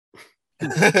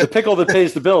 The pickle that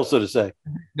pays the bills, so to say.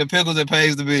 The pickle that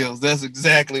pays the bills. That's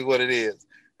exactly what it is.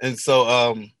 And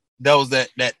so that was that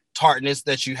tartness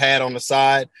that you had on the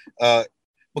side,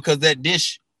 because that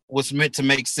dish was meant to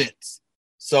make sense.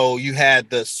 So you had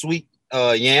the sweet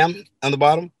yam on the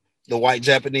bottom, the white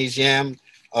Japanese yam,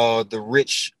 the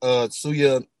rich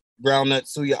groundnut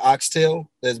suya oxtail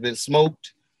that's been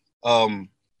smoked.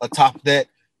 Atop that,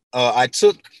 I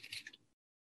took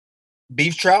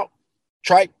beef tripe.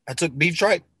 I took beef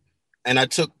tripe, and I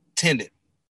took tendon,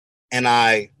 and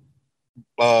I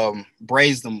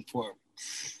braised them for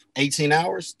 18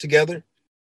 hours together.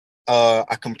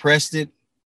 I compressed it,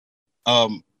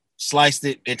 sliced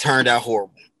it. It turned out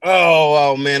horrible.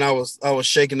 Oh man, I was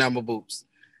shaking out my boots.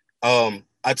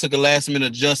 I took a last minute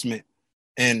adjustment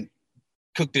and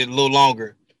cooked it a little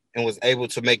longer, and was able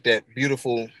to make that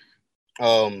beautiful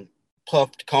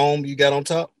puffed comb you got on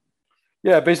top.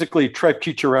 Yeah, basically tripe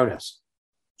chicharrones.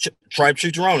 Tripe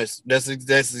chicharrones. That's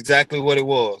exactly what it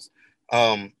was.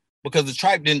 Because the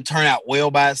tripe didn't turn out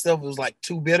well by itself. It was like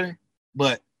too bitter,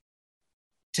 but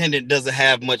tendon doesn't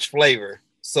have much flavor.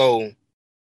 So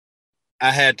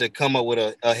I had to come up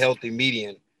with a healthy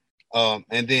median.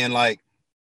 And then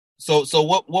so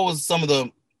what was some of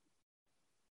the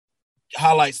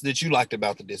highlights that you liked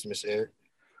about the dish, Mr. Eric?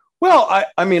 Well,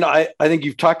 I think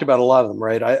you've talked about a lot of them,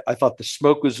 right? I thought the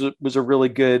smoke was a really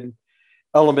good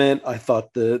element. I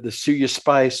thought the suya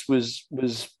spice was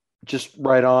just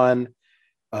right on.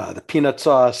 The peanut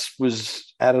sauce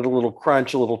was added a little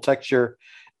crunch, a little texture,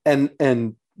 and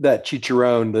that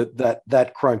chicharron,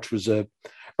 that crunch was a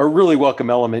really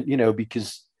welcome element,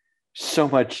 because so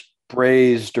much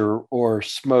braised or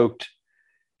smoked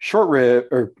short rib,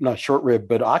 or not short rib,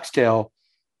 but oxtail,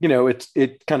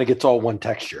 it kind of gets all one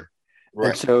texture.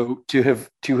 Right. And so to have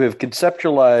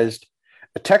conceptualized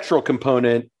a textural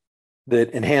component that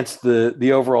enhanced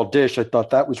the overall dish, I thought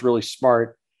that was really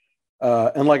smart.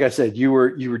 And like I said, you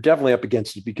were definitely up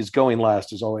against it, because going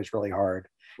last is always really hard.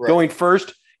 Right. Going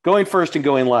first and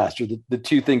going last are the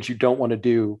two things you don't want to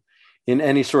do in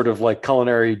any sort of like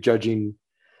culinary judging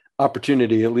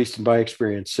opportunity, at least in my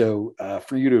experience. So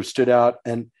for you to have stood out,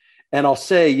 and I'll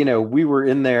say, we were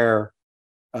in there,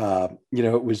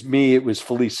 it was me, it was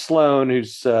Felice Sloan,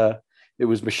 it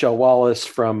was Michelle Wallace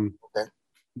from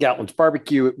Gatlin's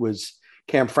Barbecue. It was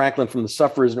Cam Franklin from the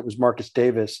Sufferers, and it was Marcus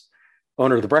Davis,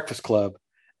 owner of the Breakfast Club.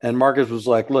 And Marcus was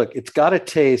like, look, it's got to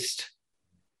taste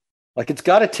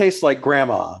like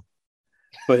grandma,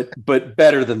 but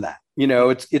better than that.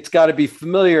 It's got to be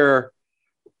familiar,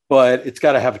 but it's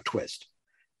got to have a twist.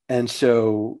 And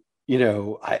so,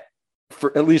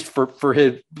 for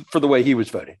the way he was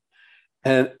voting.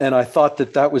 And I thought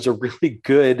that was a really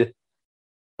good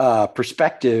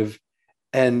perspective.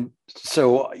 And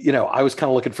so, I was kind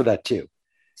of looking for that too.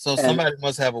 So somebody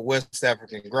must have a West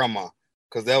African grandma,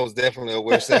 because that was definitely a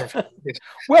West African.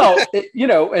 Well,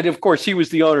 and of course he's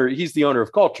the owner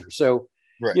of culture. So,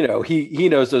 right. He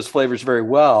knows those flavors very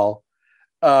well.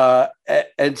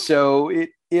 And so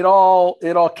it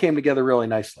all came together really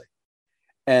nicely.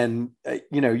 And,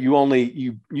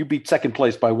 you beat second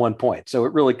place by 1 point. So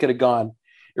it really could have gone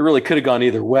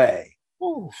either way.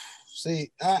 Ooh,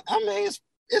 see, I mean,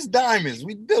 it's diamonds.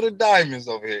 We build diamonds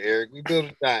over here, Eric. We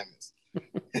build diamonds.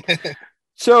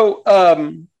 So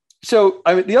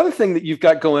the other thing that you've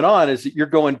got going on is that you're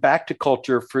going back to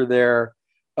Culture for their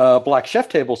Black Chef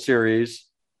Table series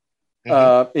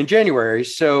in January.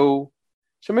 So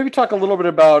maybe talk a little bit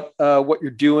about what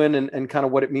you're doing and kind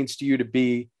of what it means to you to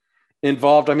be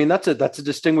involved. I mean, that's a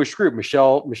distinguished group.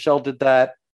 Michelle did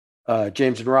that.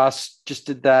 James and Ross just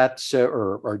did that. So,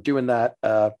 or are doing that,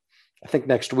 I think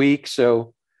next week.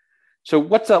 So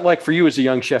what's that like for you as a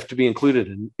young chef to be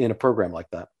included in a program like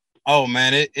that? Oh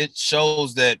man, it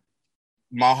shows that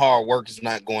my hard work is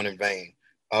not going in vain.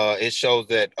 It shows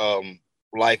that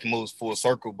life moves full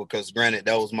circle, because granted,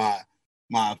 that was my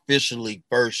officially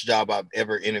first job I've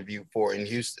ever interviewed for in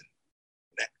Houston.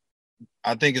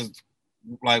 I think it's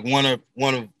like one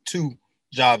of two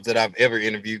jobs that I've ever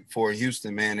interviewed for in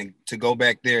Houston, man. And to go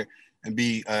back there and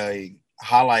be a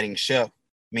highlighting chef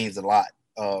means a lot.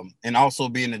 And also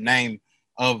being the name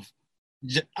of,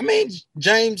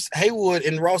 James Haywood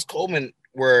and Ross Coleman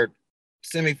were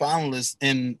semifinalists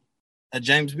in a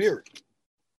James Beard.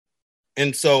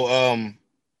 And so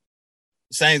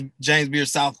James Beard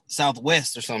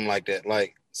Southwest or something like that,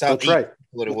 like Southeast. That's right.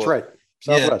 What it That's was. right.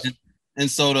 Southwest. Yeah. And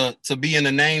so to be in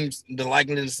the names, the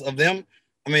likeness of them,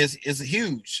 I mean, it's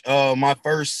huge. My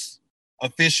first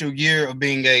official year of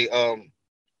being a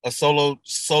solo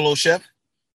chef.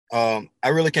 I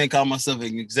really can't call myself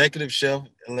an executive chef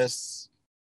because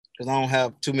I don't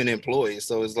have too many employees.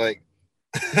 So it's like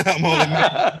I'm only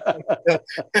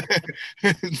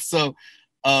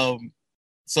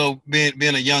so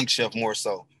being a young chef more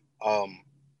so.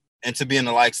 And to be in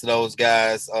the likes of those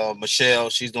guys, Michelle,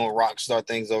 she's doing rock star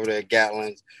things over there at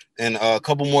Gatlin's, and a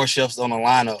couple more chefs on the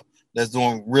lineup that's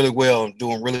doing really well and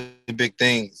doing really big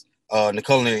things in the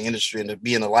culinary industry, and to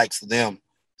be in the likes of them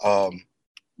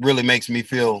really makes me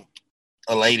feel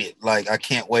elated. Like, I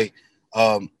can't wait.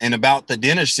 And about the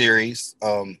dinner series,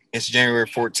 it's January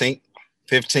 14th,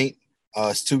 15th.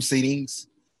 It's 2 seatings.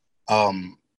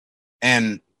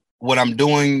 And what I'm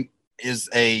doing is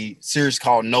a series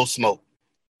called No Smoke.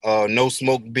 No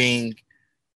Smoke being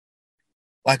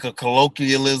like a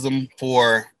colloquialism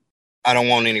for I don't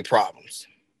want any problems.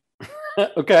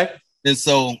 Okay. And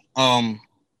so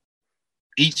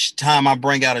each time I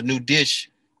bring out a new dish,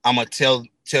 I'm going to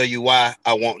tell you why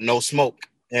I want no smoke.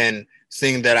 And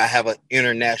seeing that I have an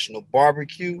international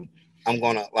barbecue, I'm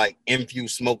gonna like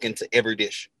infuse smoke into every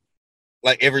dish.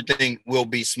 Like everything will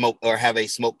be smoked or have a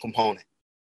smoke component.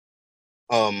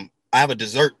 I have a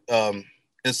dessert.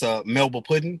 It's a Melba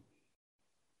pudding.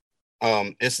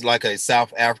 It's like a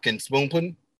South African spoon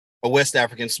pudding, a West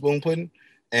African spoon pudding,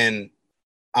 and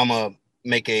I'm gonna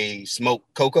make a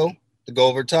smoked cocoa to go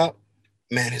over top.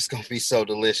 Man, it's gonna be so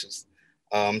delicious.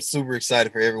 I'm super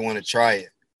excited for everyone to try it.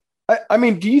 I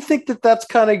mean, do you think that that's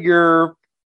kind of your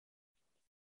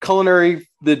culinary,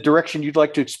 the direction you'd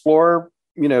like to explore?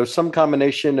 Some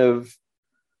combination of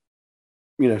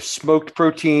smoked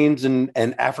proteins and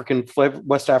African flavor,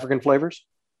 West African flavors.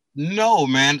 No,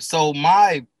 man. So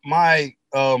my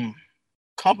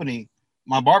company,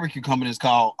 my barbecue company is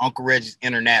called Uncle Reggie's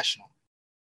International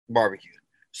Barbecue.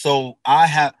 So I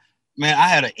had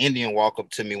an Indian walk up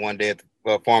to me one day at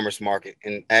the farmer's market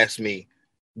and asked me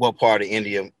what part of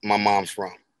India my mom's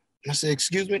from. I said,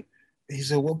 "Excuse me?" He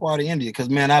said, "What part of India?" Because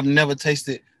man, I've never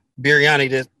tasted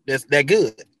biryani that's that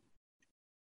good.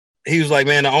 He was like,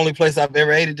 "Man, the only place I've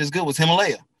ever ate it this good was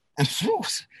Himalaya."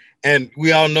 And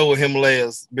we all know what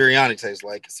Himalaya's biryani tastes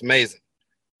like. It's amazing.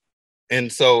 And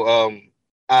so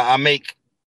I make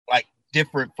like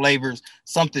different flavors,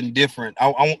 something different.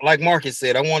 I like Marcus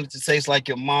said, I want it to taste like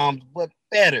your mom's, but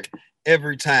better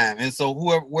every time. And so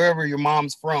wherever your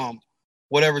mom's from,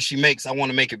 whatever she makes, I want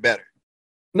to make it better.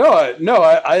 No,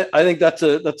 I think that's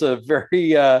a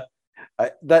very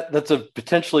that's a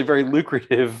potentially very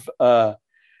lucrative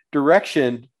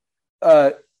direction.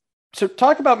 So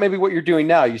talk about maybe what you're doing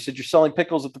now. You said you're selling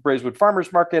pickles at the Braeswood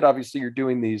Farmers Market. Obviously, you're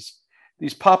doing these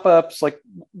pop-ups. Like,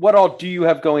 what all do you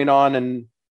have going on?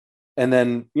 And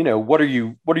then, what are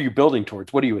you building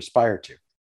towards? What do you aspire to?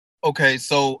 Okay,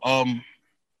 so I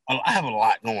have a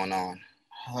lot going on.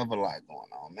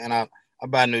 Man. I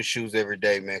buy new shoes every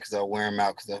day, man, because I wear them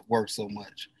out because I work so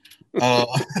much.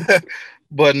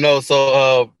 But no,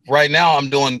 so right now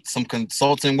I'm doing some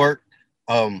consulting work.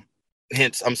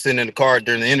 Hence, I'm sitting in the car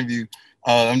during the interview.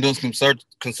 I'm doing some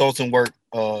consulting work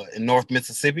in North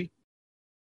Mississippi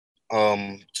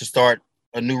to start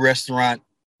a new restaurant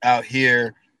out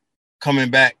here,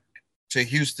 coming back to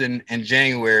Houston in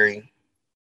January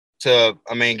to,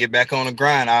 get back on the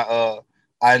grind. I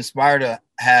aspire to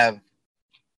have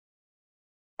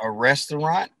a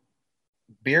restaurant,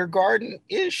 beer garden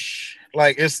ish.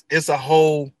 Like it's a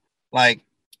whole like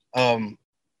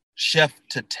chef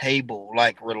to table,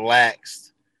 like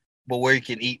relaxed, but where you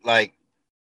can eat like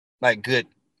good,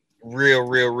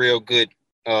 real good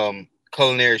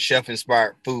culinary chef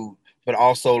inspired food, but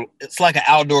also it's like an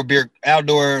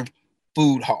outdoor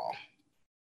food hall.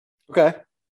 Okay.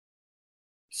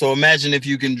 So imagine if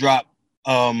you can drop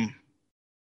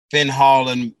Finn Hall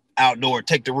and outdoor,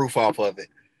 take the roof off of it.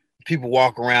 People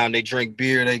walk around, they drink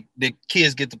beer, the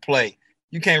kids get to play.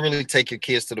 You can't really take your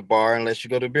kids to the bar unless you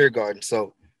go to the beer garden.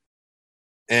 So,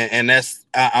 and that's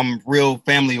I'm real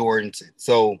family oriented.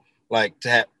 So, like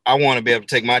I want to be able to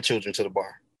take my children to the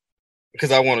bar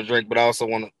because I want to drink, but I also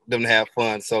want them to have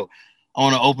fun. So, I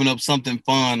want to open up something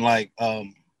fun, like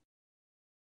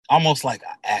almost like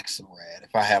an Axelrad.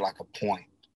 If I had like a point,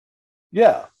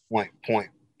 yeah, point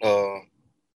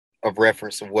of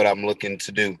reference of what I'm looking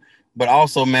to do. But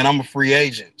also, man, I'm a free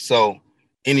agent. So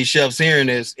any chefs hearing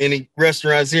this, any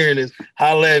restaurants hearing this,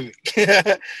 holla at me.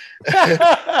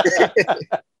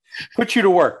 Put you to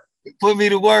work. Put me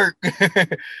to work.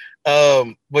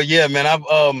 But yeah, man,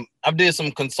 I've did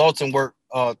some consulting work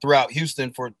throughout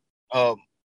Houston for a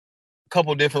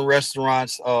couple different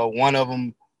restaurants. One of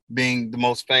them being the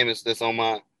most famous that's on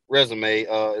my resume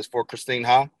is for Christine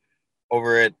Ha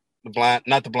over at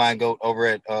not the Blind Goat, over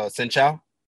at Sin Chow.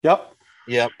 Yep.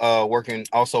 Yep. Working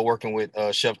with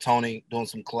Chef Tony, doing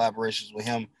some collaborations with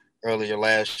him earlier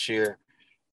last year.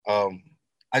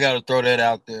 I got to throw that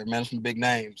out there, man. Some big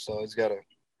names, so it's got to.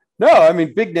 No, I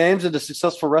mean big names at a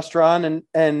successful restaurant,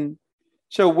 and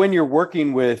so when you're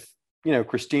working with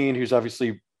Christine, who's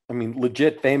obviously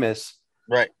legit famous,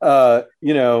 right?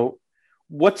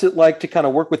 What's it like to kind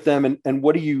of work with them, and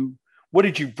what did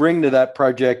you bring to that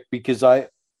project? Because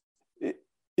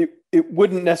it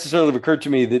wouldn't necessarily have occurred to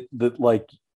me that like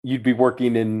you'd be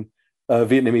working in a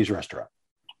Vietnamese restaurant.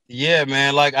 Yeah,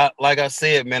 man. Like I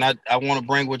said, man, I want to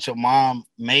bring what your mom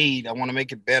made. I want to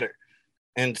make it better.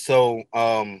 And so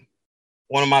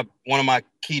one of my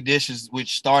key dishes,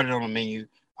 which started on the menu,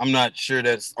 I'm not sure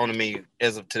that's on the menu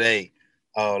as of today.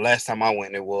 Last time I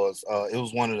went, it was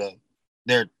one of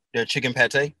their chicken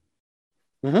pate.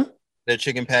 Mm-hmm. Their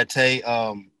chicken pate.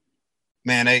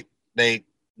 Man, they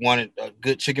wanted a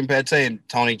good chicken pate, and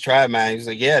Tony tried mine. He's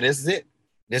like, "Yeah, this is it."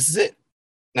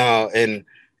 And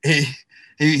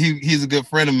he's a good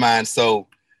friend of mine, so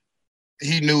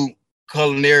he knew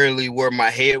culinarily where my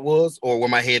head was or where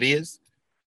my head is,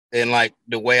 and like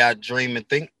the way I dream and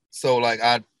think. So like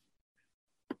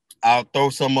I'll throw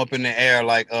some up in the air,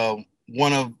 like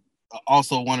one of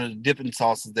the dipping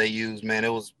sauces they use, man.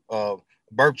 It was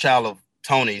burp child of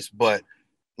Tony's, but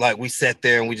like we sat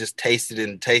there and we just tasted it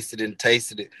and tasted it and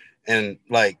tasted it. And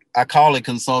like I call it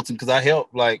consulting because I help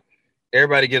like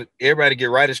everybody get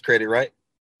writer's credit, right?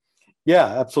 Yeah,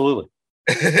 absolutely.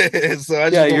 So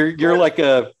you're like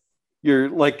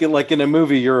in a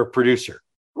movie, you're a producer.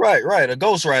 Right, a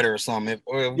ghostwriter or something.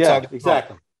 Exactly.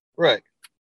 Right.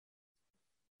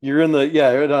 You're in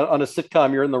the on a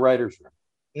sitcom, you're in the writer's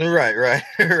room. Right.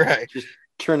 Just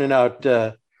turning out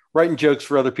writing jokes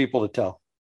for other people to tell.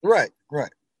 Right.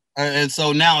 And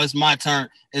so now it's my turn.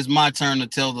 It's my turn to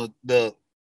tell the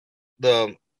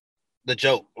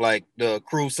joke. Like the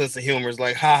cruel sense of humor is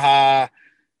like, ha,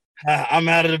 I'm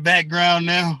out of the background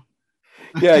now.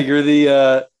 Yeah, you're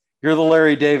the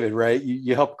Larry David, right?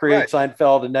 You helped create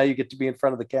Seinfeld, and now you get to be in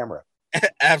front of the camera.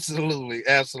 Absolutely.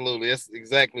 That's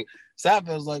exactly.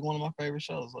 Seinfeld is like one of my favorite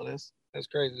shows. So that's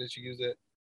crazy that you use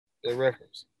that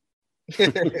reference.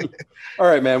 All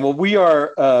right, man. Well,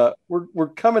 we're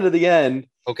coming to the end.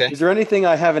 Okay. Is there anything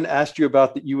I haven't asked you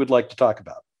about that you would like to talk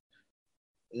about?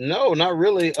 No, not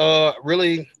really.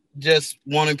 Really just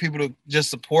wanting people to just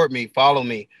support me, follow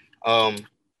me.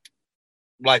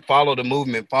 Like follow the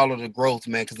movement, follow the growth,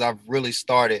 man, because I've really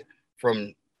started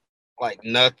from like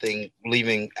nothing,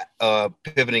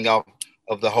 pivoting off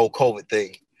of the whole COVID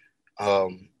thing.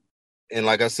 And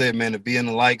like I said, man, to be in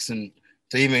the likes and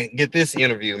to even get this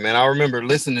interview, man. I remember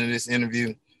listening to this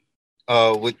interview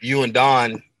with you and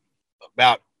Dawn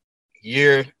about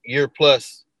year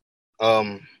plus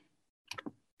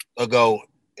ago,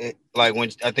 like when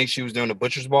I think she was doing the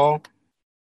Butcher's Ball.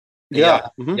 Yeah.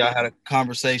 Y'all had a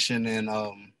conversation, and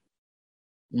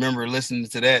remember listening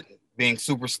to that, being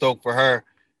super stoked for her.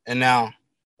 And now,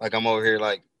 like, I'm over here,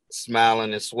 like,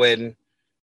 smiling and sweating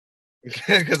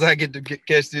because I get to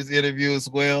catch this interview as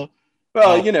well.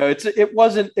 Well, it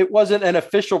wasn't an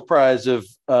official prize of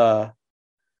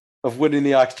winning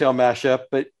the Oxtail mashup,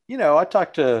 but I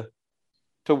talked to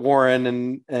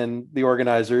Warren and the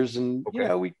organizers, and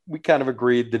we kind of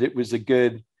agreed that it was a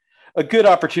good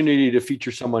opportunity to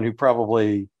feature someone who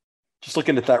probably, just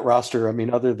looking at that roster, I mean,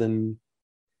 other than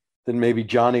maybe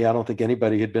Johnny, I don't think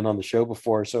anybody had been on the show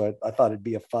before. So I thought it'd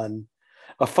be a fun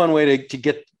way to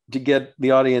get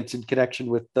the audience in connection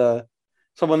with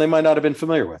someone they might not have been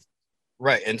familiar with.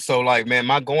 Right. And so, like, man,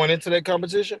 my going into that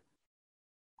competition,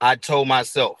 I told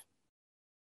myself,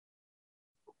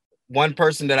 one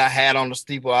person that I had on the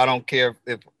steeple, I don't care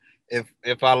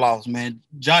if I lost, man.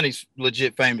 Johnny's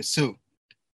legit famous too.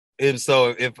 And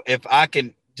so if I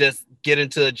can just get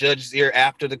into a judge's ear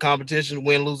after the competition,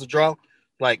 win, lose, or draw,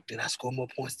 like, did I score more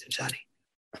points than Johnny?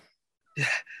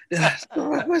 Did I score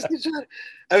more points than Johnny?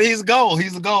 I mean, he's a goal.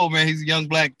 He's a goal, man. He's a young,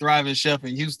 black, thriving chef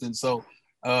in Houston. So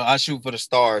I shoot for the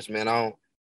stars, man. I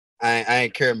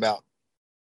ain't caring about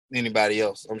anybody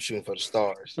else. I'm shooting for the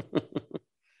stars.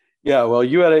 Yeah, well,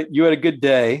 you had a good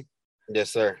day. Yes,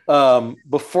 sir.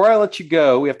 Before I let you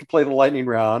go, we have to play the lightning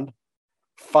round.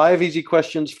 5 easy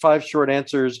questions, 5 short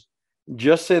answers.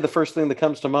 Just say the first thing that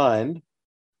comes to mind.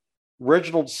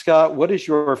 Reginald Scott, what is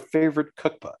your favorite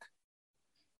cookbook?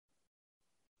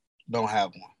 Don't have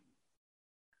one.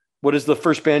 What is the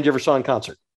first band you ever saw in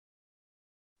concert?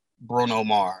 Bruno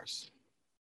Mars.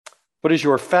 What is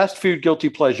your fast food guilty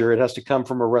pleasure? It has to come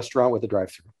from a restaurant with a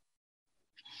drive-thru.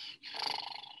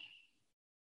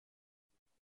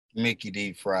 Mickey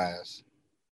D fries.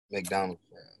 McDonald's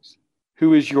fries.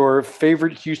 Who is your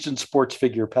favorite Houston sports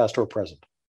figure, past or present?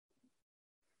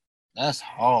 That's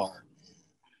hard.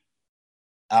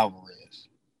 Alvarez.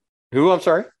 Who? I'm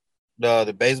sorry?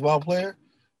 The baseball player?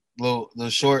 The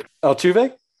short.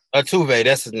 Altuve? Altuve,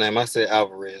 that's his name. I said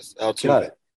Alvarez. Altuve. Got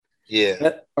it.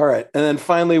 Yeah. All right. And then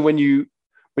finally, when you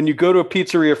go to a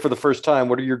pizzeria for the first time,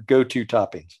 what are your go-to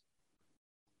toppings?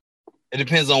 It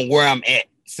depends on where I'm at.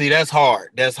 See, that's hard.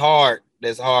 That's hard,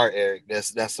 Eric.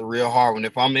 That's a real hard one.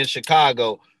 If I'm in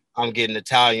Chicago, I'm getting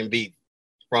Italian beef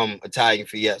from Italian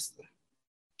Fiesta.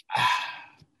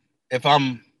 If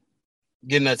I'm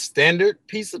getting a standard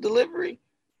piece of delivery,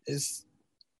 it's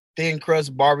thin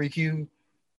crust barbecue,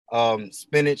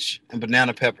 spinach, and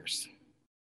banana peppers.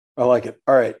 I like it.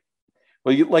 All right.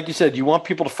 Well, like you said, you want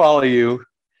people to follow you.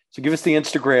 So give us the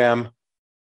Instagram.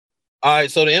 All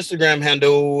right. So the Instagram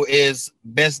handle is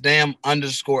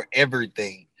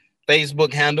bestdamn_everything.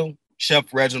 Facebook handle, Chef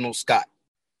Reginald Scott.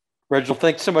 Reginald,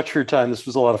 thanks so much for your time. This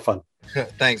was a lot of fun.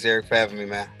 Thanks, Eric, for having me,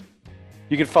 man.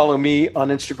 You can follow me on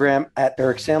Instagram at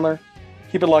Eric Sandler.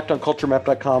 Keep it locked on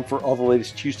culturemap.com for all the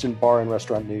latest Houston bar and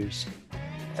restaurant news.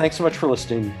 Thanks so much for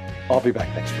listening. I'll be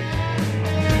back next week.